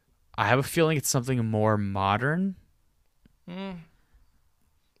 I have a feeling it's something more modern.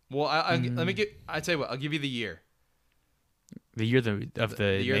 Well, let me get. I tell you what. I'll give you the year. The year of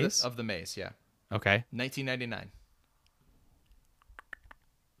the year maze? of the maze. Yeah. Okay. 1999.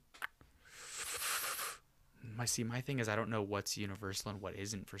 My thing is I don't know what's Universal and what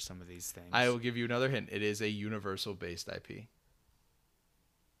isn't for some of these things. I will give you another hint. It is a Universal-based IP.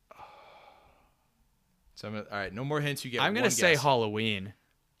 So all right, no more hints. You get. I'm gonna say Halloween.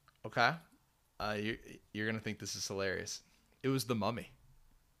 Okay. You're gonna think this is hilarious. It was The Mummy.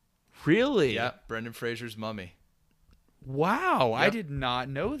 Really? Yeah, Brendan Fraser's Mummy. Wow, Yep. I did not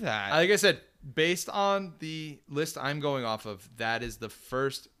know that. Like I said, based on the list I'm going off of, that is the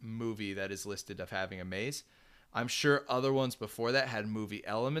first movie that is listed of having a maze. I'm sure other ones before that had movie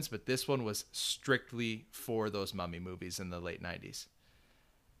elements, but this one was strictly for those Mummy movies in the late 90s.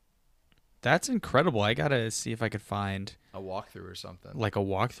 That's incredible. I gotta see if I could find A walkthrough or something. like a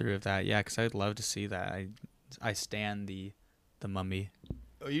walkthrough of that. Yeah, because I'd love to see that. I stand the Mummy.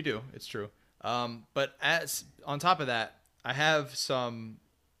 Oh, you do. It's true. But as on top of that, I have some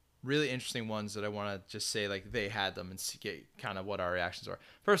really interesting ones that I want to just say like they had them and see kind of what our reactions are.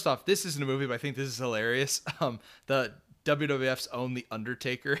 First off, this isn't a movie, but I think this is hilarious. The WWF's own The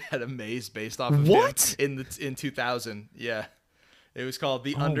Undertaker had a maze based off of What? him in 2000. Yeah, it was called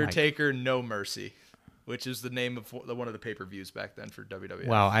The Undertaker No Mercy, which is the name of one of the pay-per-views back then for WWF.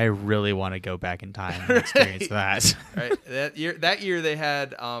 Wow, I really want to go back in time and experience that. Right. That year they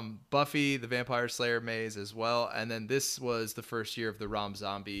had Buffy the Vampire Slayer maze as well, and then this was the first year of the Rob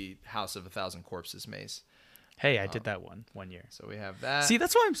Zombie House of a Thousand Corpses maze. Hey, I did that one year. So we have that. See,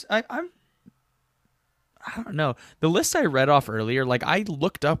 that's why I don't know. The list I read off earlier, like I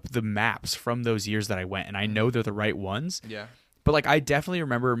looked up the maps from those years that I went, and I know they're the right ones. Yeah. But like I definitely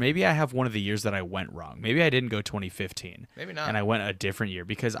remember, maybe I have one of the years that I went wrong. Maybe I didn't go 2015. Maybe not. And I went a different year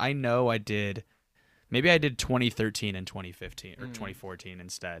because I know I did. Maybe I did 2013 and 2015 or 2014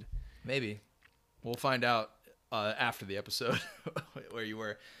 instead. Maybe. We'll find out after the episode where you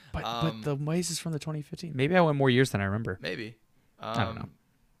were. But the maze is from the 2015. Maybe I went more years than I remember. Maybe. I don't know.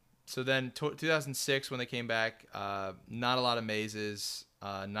 So then 2006 when they came back, not a lot of mazes,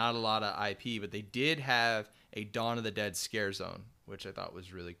 not a lot of IP, but they did have a Dawn of the Dead scare zone, which I thought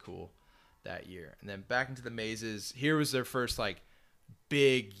was really cool that year. And then back into the mazes. Here was their first like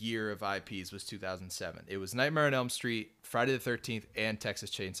big year of IPs was 2007. It was Nightmare on Elm Street, Friday the 13th, and Texas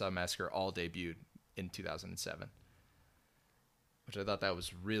Chainsaw Massacre all debuted in 2007, which I thought that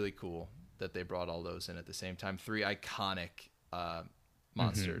was really cool that they brought all those in at the same time. 3 iconic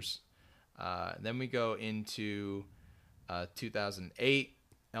monsters. Then we go into 2008.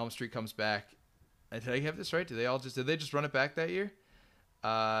 Elm Street comes back. Did I have this right? Did they just run it back that year?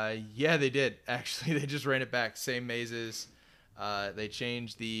 Yeah, they did. Actually, they just ran it back. Same mazes. They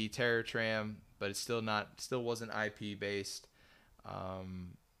changed the terror tram, but it's still wasn't IP based.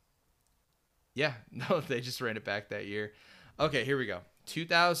 Yeah, no, they just ran it back that year. Okay, here we go.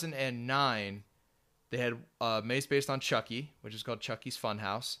 2009, they had a maze based on Chucky, which is called Chucky's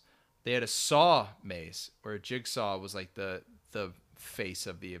Funhouse. They had a Saw maze where Jigsaw was like the face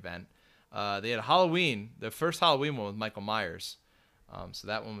of the event. They had a Halloween, the first Halloween one with Michael Myers. So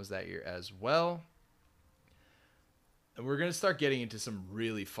that one was that year as well. And we're going to start getting into some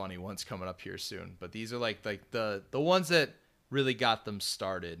really funny ones coming up here soon. But these are like the ones that really got them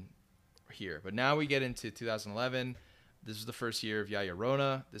started here. But now we get into 2011. This was the first year of Ya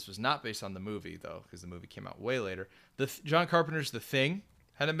Llorona. This was not based on the movie, though, because the movie came out way later. John Carpenter's The Thing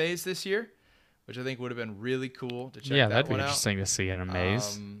had a maze this year, which I think would have been really cool to check Yeah, that that'd be one out. interesting to see in a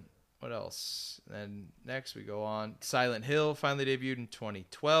maze. What else? Then next we go on. Silent Hill finally debuted in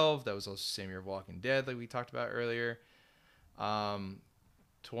 2012. That was also the same year of Walking Dead, like we talked about earlier.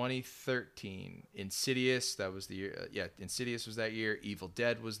 2013, Insidious. That was the year. Insidious was that year. Evil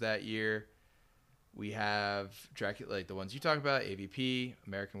Dead was that year. We have Dracula, like the ones you talked about. AVP,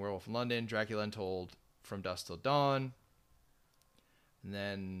 American Werewolf in London, Dracula Untold, From Dusk Till Dawn. And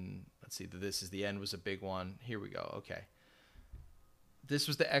then let's see. This Is the End was a big one. Here we go. Okay. This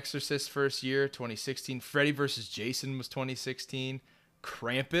was The Exorcist first year, 2016. Freddy vs. Jason was 2016.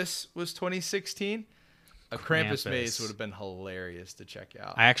 Krampus was 2016. A Krampus maze would have been hilarious to check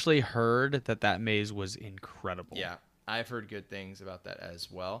out. I actually heard that maze was incredible. Yeah, I've heard good things about that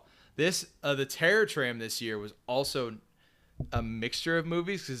as well. This the Terror Tram this year was also a mixture of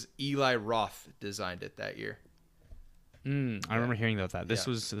movies because Eli Roth designed it that year. I remember hearing about that. This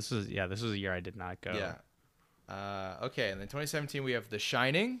was a year I did not go. Yeah. Okay, and then 2017 we have The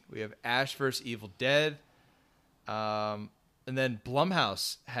Shining, we have Ash vs. Evil Dead, and then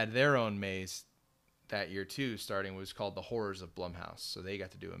Blumhouse had their own maze that year too. Was called The Horrors of Blumhouse, so they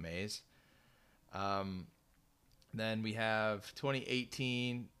got to do a maze. Then we have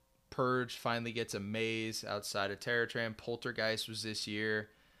 2018 Purge finally gets a maze outside of Terror Tram. Poltergeist was this year.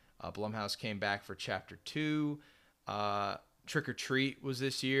 Blumhouse came back for Chapter 2. Trick or Treat was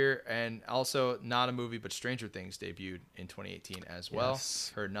this year. And also, not a movie, but Stranger Things debuted in 2018 as well.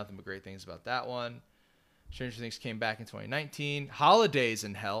 Yes. Heard nothing but great things about that one. Stranger Things came back in 2019. Holidays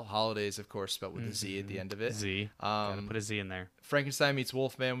in Hell. Holidays, of course, spelled with a Z at the end of it. Z. Gotta put a Z in there. Frankenstein meets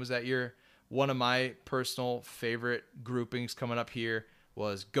Wolfman was that year. One of my personal favorite groupings coming up here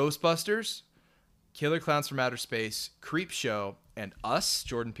was Ghostbusters, Killer Clowns from Outer Space, Creepshow, and Us,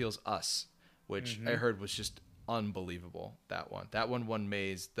 Jordan Peele's Us, which I heard was just unbelievable, that one. That one won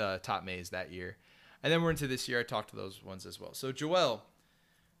Maze, the top Maze that year. And then we're into this year. I talked to those ones as well. So, Joel,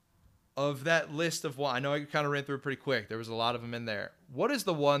 of that list of one, I know I kind of ran through it pretty quick. There was a lot of them in there. What is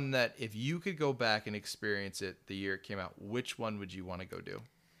the one that if you could go back and experience it the year it came out, which one would you want to go do?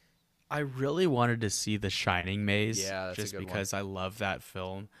 I really wanted to see The Shining Maze. Yeah, that's just a good because I love that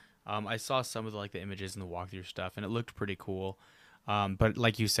film. I saw some of the images and the walkthrough stuff, and it looked pretty cool. But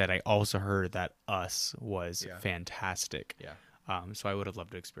like you said, I also heard that Us was fantastic. Yeah. So I would have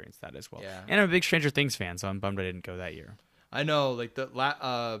loved to experience that as well. Yeah. And I'm a big Stranger Things fan, so I'm bummed I didn't go that year. I know, like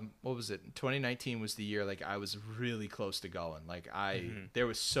what was it? 2019 was the year I was really close to going. There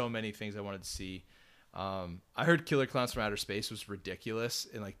was so many things I wanted to see. I heard Killer Clowns from Outer Space was ridiculous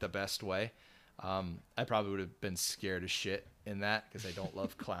in the best way. I probably would have been scared as shit in that because I don't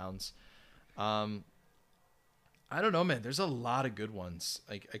love clowns. I don't know, man. There's a lot of good ones.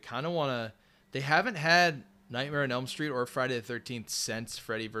 I kind of want to. They haven't had Nightmare on Elm Street or Friday the 13th since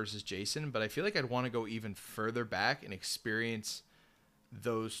Freddy vs. Jason, but I feel like I'd want to go even further back and experience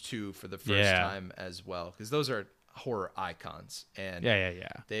those two for the first time as well, because those are horror icons, and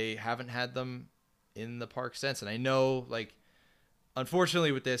they haven't had them in the park since. And I know,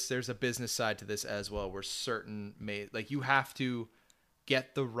 unfortunately with this, there's a business side to this as well, where certain you have to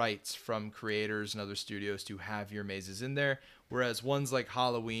get the rights from creators and other studios to have your mazes in there, whereas ones like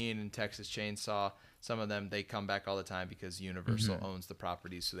Halloween and Texas Chainsaw, some of them, they come back all the time because Universal owns the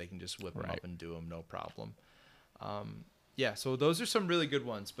properties, so they can just whip them up and do them no problem. So those are some really good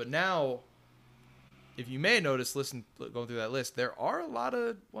ones. But now, if you may notice, going through that list, there are a lot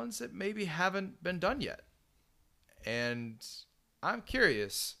of ones that maybe haven't been done yet. And I'm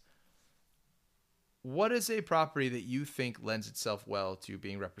curious, what is a property that you think lends itself well to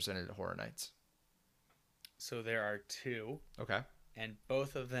being represented at Horror Nights? So there are two. Okay. And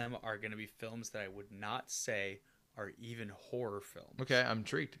both of them are going to be films that I would not say are even horror films. Okay, I'm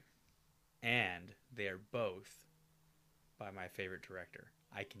intrigued. And they are both by my favorite director.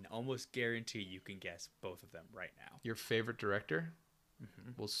 I can almost guarantee you can guess both of them right now. Your favorite director?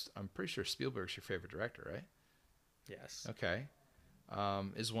 Mm-hmm. Well, I'm pretty sure Spielberg's your favorite director, right? Yes. Okay.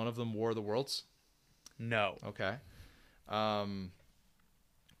 Is one of them War of the Worlds? No. Okay. Are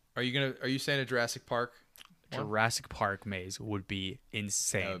you saying a Jurassic Park? Jurassic Park maze would be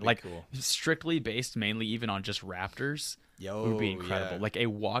insane. That would be cool. Strictly based mainly even on just raptors. Yo, would be incredible. yeah. A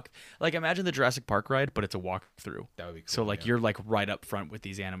walk, imagine the Jurassic Park ride, but it's a walkthrough. That would be cool. So you're right up front with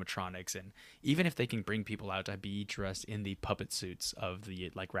these animatronics, and even if they can bring people out to be dressed in the puppet suits of the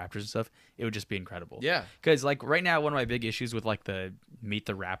raptors and stuff, it would just be incredible. Yeah. Because right now, one of my big issues with the Meet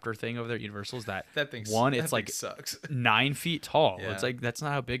the Raptor thing over there at Universal is that thing sucks. 9 feet tall. Yeah. It's that's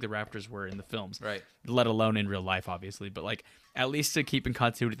not how big the raptors were in the films, right? Let alone in real life, obviously. But at least to keep in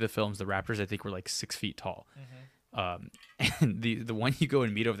continuity with the films, the raptors I think were 6 feet tall. Mm-hmm. And the one you go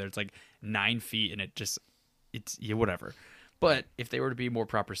and meet over there, it's 9 feet, and it's whatever. But if they were to be more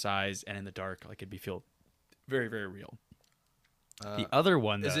proper size and in the dark, it'd feel very, very real. The other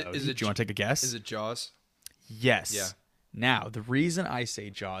one, though, do you want to take a guess? Is it Jaws? Yes. Yeah. Now, the reason I say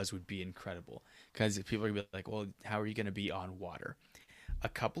Jaws would be incredible, because people are going to be like, well, how are you going to be on water? A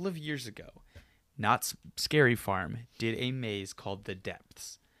couple of years ago, Not Scary Farm did a maze called The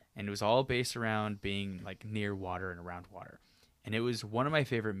Depths. And it was all based around being near water and around water. And it was one of my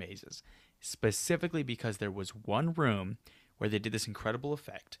favorite mazes, specifically because there was one room where they did this incredible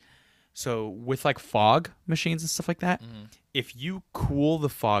effect. So with fog machines and stuff like that, if you cool the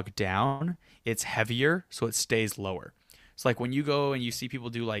fog down, it's heavier, so it stays lower. So when you go and you see people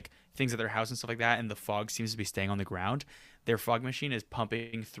do things at their house and stuff like that, and the fog seems to be staying on the ground, their fog machine is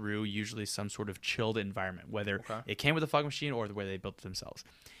pumping through usually some sort of chilled environment, whether it came with a fog machine or the way they built it themselves.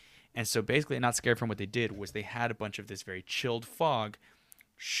 And so basically, Not Scared from what they did was they had a bunch of this very chilled fog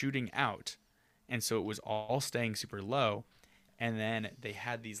shooting out. And so it was all staying super low. And then they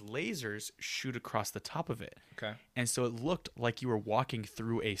had these lasers shoot across the top of it. Okay. And so it looked like you were walking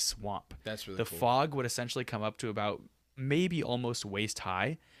through a swamp. That's really cool. The fog would essentially come up to about maybe almost waist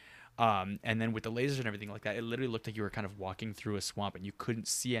high. And then with the lasers and everything like that, it literally looked like you were kind of walking through a swamp and you couldn't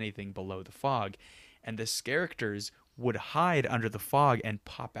see anything below the fog. And the characters would hide under the fog and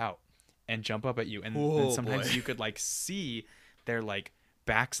pop out and jump up at you. And then sometimes you could like see their like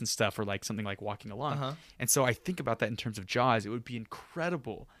backs and stuff, or like something like walking along. And so I think about that in terms of Jaws. It would be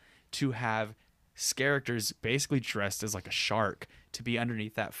incredible to have characters basically dressed as like a shark to be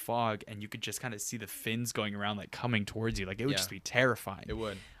underneath that fog, and you could just kind of see the fins going around, like coming towards you. Like it would just be terrifying. It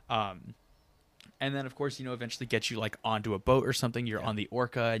would. And then of course, eventually get you like onto a boat or something. You're on the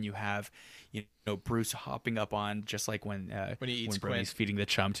Orca, and you have, Bruce hopping up on, just like when he eats Brony's Quint. feeding the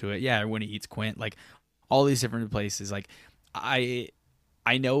chum to it. Yeah, or when he eats Quint. Like all these different places. Like I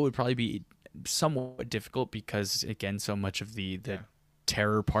know it would probably be somewhat difficult because again, so much of the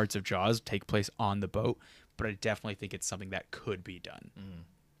terror parts of Jaws take place on the boat. But I definitely think it's something that could be done.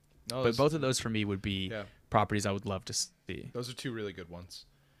 No, but both of those for me would be properties I would love to see. Those are two really good ones.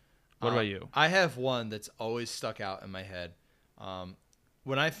 What about you? I have one that's always stuck out in my head.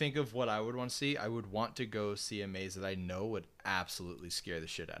 When I think of what I would want to see, I would want to go see a maze that I know would absolutely scare the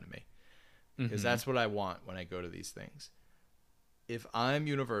shit out of me. Because that's what I want when I go to these things. If I'm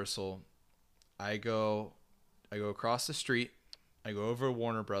Universal, I go across the street. I go over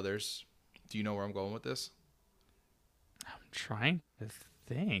Warner Brothers. Do you know where I'm going with this? I'm trying to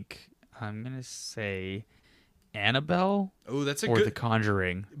think. I'm going to say Annabelle. Oh, that's or The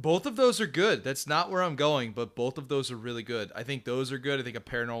Conjuring. Both of those are good. That's not where I'm going, but both of those are really good. I think those are good. I think a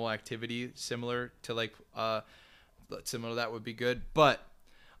Paranormal Activity similar to that would be good. But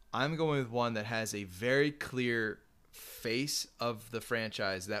I'm going with one that has a very clear face of the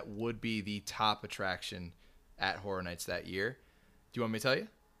franchise that would be the top attraction at Horror Nights that year. Do you want me to tell you?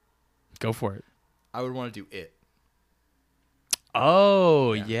 Go for it. I would want to do It.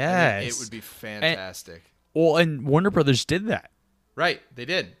 Oh, Yeah. yes. It would be fantastic. And Warner Brothers did that. Right. They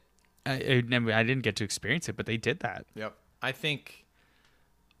did. I didn't get to experience it, but they did that. Yep. I think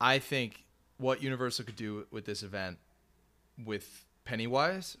what Universal could do with this event with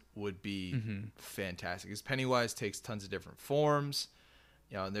Pennywise would be fantastic. Because Pennywise takes tons of different forms.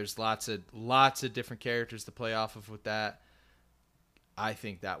 And there's lots of different characters to play off of with that. I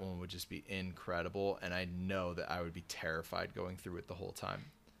think that one would just be incredible, and I know that I would be terrified going through it the whole time.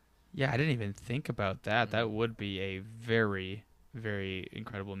 Yeah, I didn't even think about that. That would be a very, very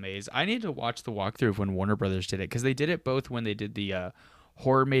incredible maze. I need to watch the walkthrough of when Warner Brothers did it, because they did it both when they did the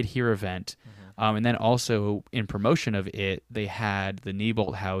Horror Made Here event, and then also in promotion of it, they had the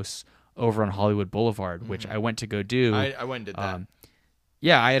Neibolt House over on Hollywood Boulevard, which I went to go do. I went and did that.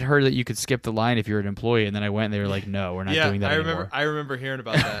 Yeah, I had heard that you could skip the line if you're an employee, and then I went and they were like, no, we're not doing that anymore. I remember hearing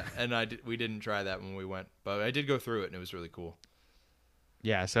about that, and we didn't try that when we went, but I did go through it, and it was really cool.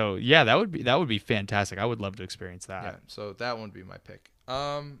 Yeah, so that would be fantastic. I would love to experience that. Yeah, so that one would be my pick.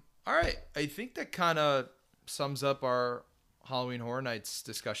 All right, I think that kind of sums up our Halloween Horror Nights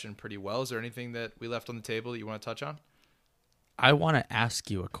discussion pretty well. Is there anything that we left on the table that you want to touch on? I want to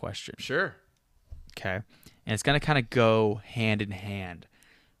ask you a question. Sure. Okay, and it's going to kind of go hand in hand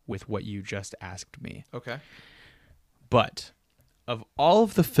with what you just asked me. Okay. But of all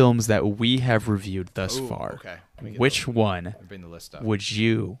of the films that we have reviewed thus far, which one bring the list up. would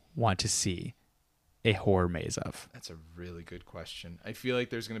you want to see a horror maze of? That's a really good question. I feel like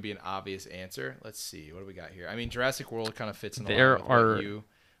there's going to be an obvious answer. Let's see. What do we got here? I mean, Jurassic World kind of fits in line with what you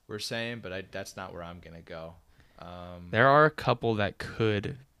were saying, but that's not where I'm going to go. There are a couple that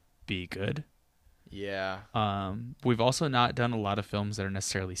could be good. Yeah. We've also not done a lot of films that are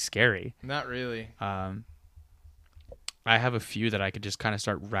necessarily scary. Not really. I have a few that I could just kind of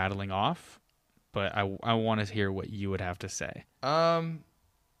start rattling off, but I want to hear what you would have to say. I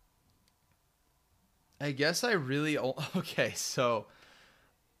guess I really... Okay, so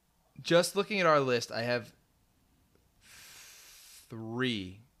just looking at our list, I have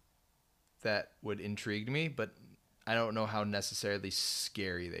 3 that would intrigue me, but I don't know how necessarily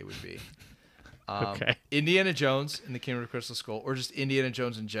scary they would be. Okay. Indiana Jones and the Kingdom of the Crystal Skull, or just Indiana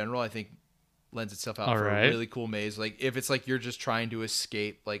Jones in general, I think lends itself out for a really cool maze. Like if it's like you're just trying to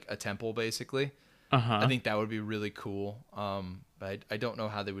escape like a temple, basically. I think that would be really cool. But I don't know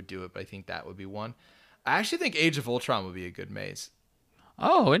how they would do it, but I think that would be one. I actually think Age of Ultron would be a good maze.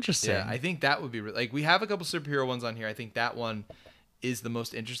 Oh, interesting. Yeah, I think that would be like we have a couple superhero ones on here. I think that one is the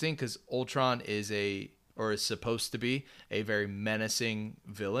most interesting because Ultron is supposed to be a very menacing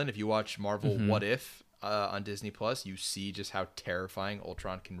villain. If you watch Marvel What If on Disney Plus, you see just how terrifying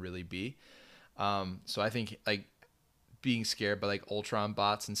Ultron can really be. So I think like being scared by like Ultron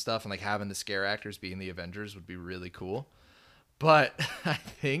bots and stuff and like having the scare actors being the Avengers would be really cool. But I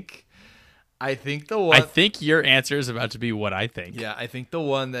think your answer is about to be what I think. Yeah, I think the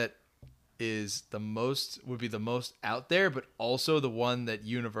one that would be the most out there, but also the one that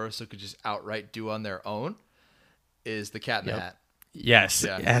Universal could just outright do on their own is the Cat in the Hat. Yes,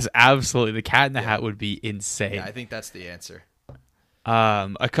 Yeah. yes, absolutely. The Cat in the Hat would be insane. Yeah, I think that's the answer.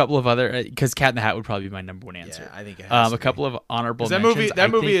 A couple of other, because Cat in the Hat would probably be my number one answer. Yeah, I think it has to a be. couple of honorable That mentions.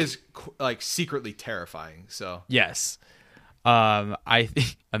 movie is like secretly terrifying. So Yes. I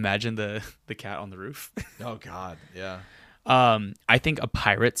think imagine the cat on the roof. oh god, yeah, I think a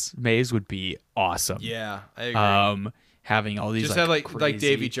pirate's maze would be awesome. yeah, I agree. Having all these Just like, have like crazy...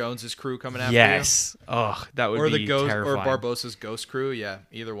 Davy Jones's crew coming after Yes. Oh, that you, would or be the ghost, terrifying. or Barbossa's ghost crew. Yeah,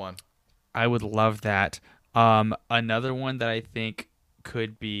 either one. I would love that. Another one that I think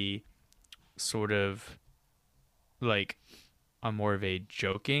could be sort of like a more of a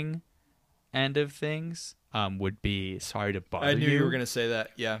joking end of things would be Sorry to Bother You. I knew you were gonna say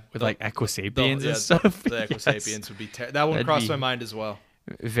that. Yeah, with like Equisapiens and stuff. The Equisapiens would be that one crossed my mind as well.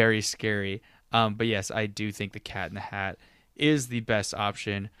 Very scary. But yes, I do think the Cat in the Hat is the best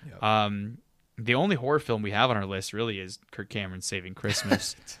option. Yep. The only horror film we have on our list really is Kirk Cameron's Saving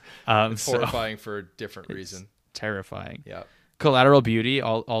Christmas. It's horrifying for a different reason. Terrifying. Yeah. Collateral Beauty,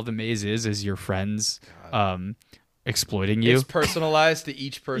 all the maze is your friends exploiting you. It's personalized to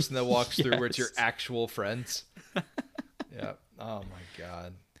each person that walks through, where it's your Yes. actual friends. Yeah. Oh my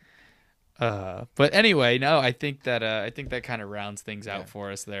god. But anyway, no, I think that kind of rounds things out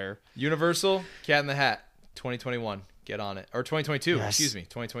for us there. Universal, Cat in the Hat, 2021. Get on it. Or 2022. Yes. Excuse me.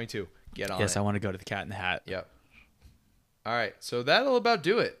 2022. Get on it. Yes, I want to go to the Cat in the Hat. Yep. All right. So that'll about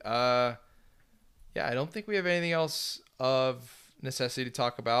do it. Yeah, I don't think we have anything else of necessity to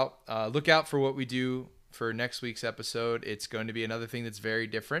talk about. Look out for what we do for next week's episode. It's going to be another thing that's very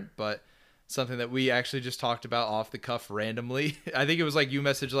different, but something that we actually just talked about off the cuff randomly. I think it was like you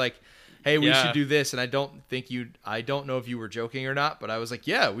messaged like, hey, we should do this. And I don't know if you were joking or not, but I was like,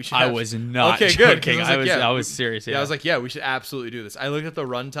 yeah, we should. I was not okay, joking. good. I was serious. Yeah, I was like, yeah, we should absolutely do this. I looked at the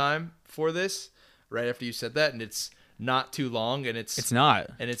runtime for this right after you said that, and it's not too long, and it's not.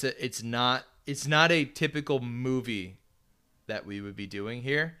 And it's not a typical movie that we would be doing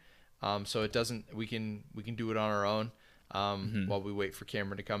here. So it doesn't. We can do it on our own while we wait for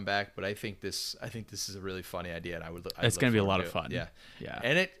Cameron to come back. But I think this is a really funny idea, and It's going to be a lot of fun. Yeah, yeah.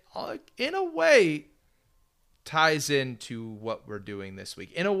 And it in a way ties into what we're doing this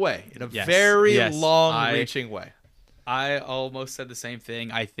week. In a way, in a very long-reaching way. I almost said the same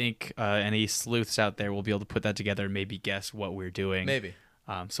thing. I think any sleuths out there will be able to put that together and maybe guess what we're doing. Maybe.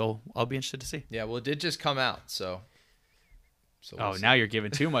 So I'll be interested to see. Yeah, well, it did just come out, so we'll see. Now you're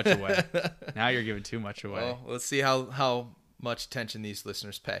giving too much away. Well, let's see how much attention these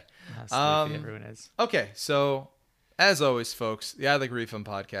listeners pay. Everyone is. Okay, so as always, folks, the I Like a Refund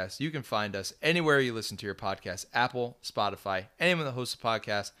podcast, you can find us anywhere you listen to your podcast, Apple, Spotify, anyone that hosts a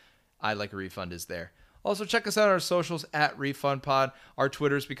podcast, I Like a Refund is there. Also, check us out on our socials at RefundPod. Our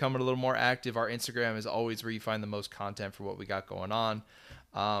Twitter's becoming a little more active. Our Instagram is always where you find the most content for what we got going on.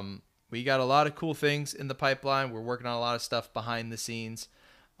 We got a lot of cool things in the pipeline. We're working on a lot of stuff behind the scenes.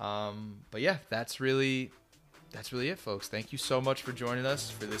 But yeah, that's really it, folks. Thank you so much for joining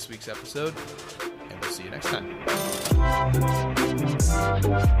us for this week's episode, and we'll see you next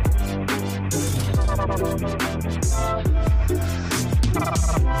time.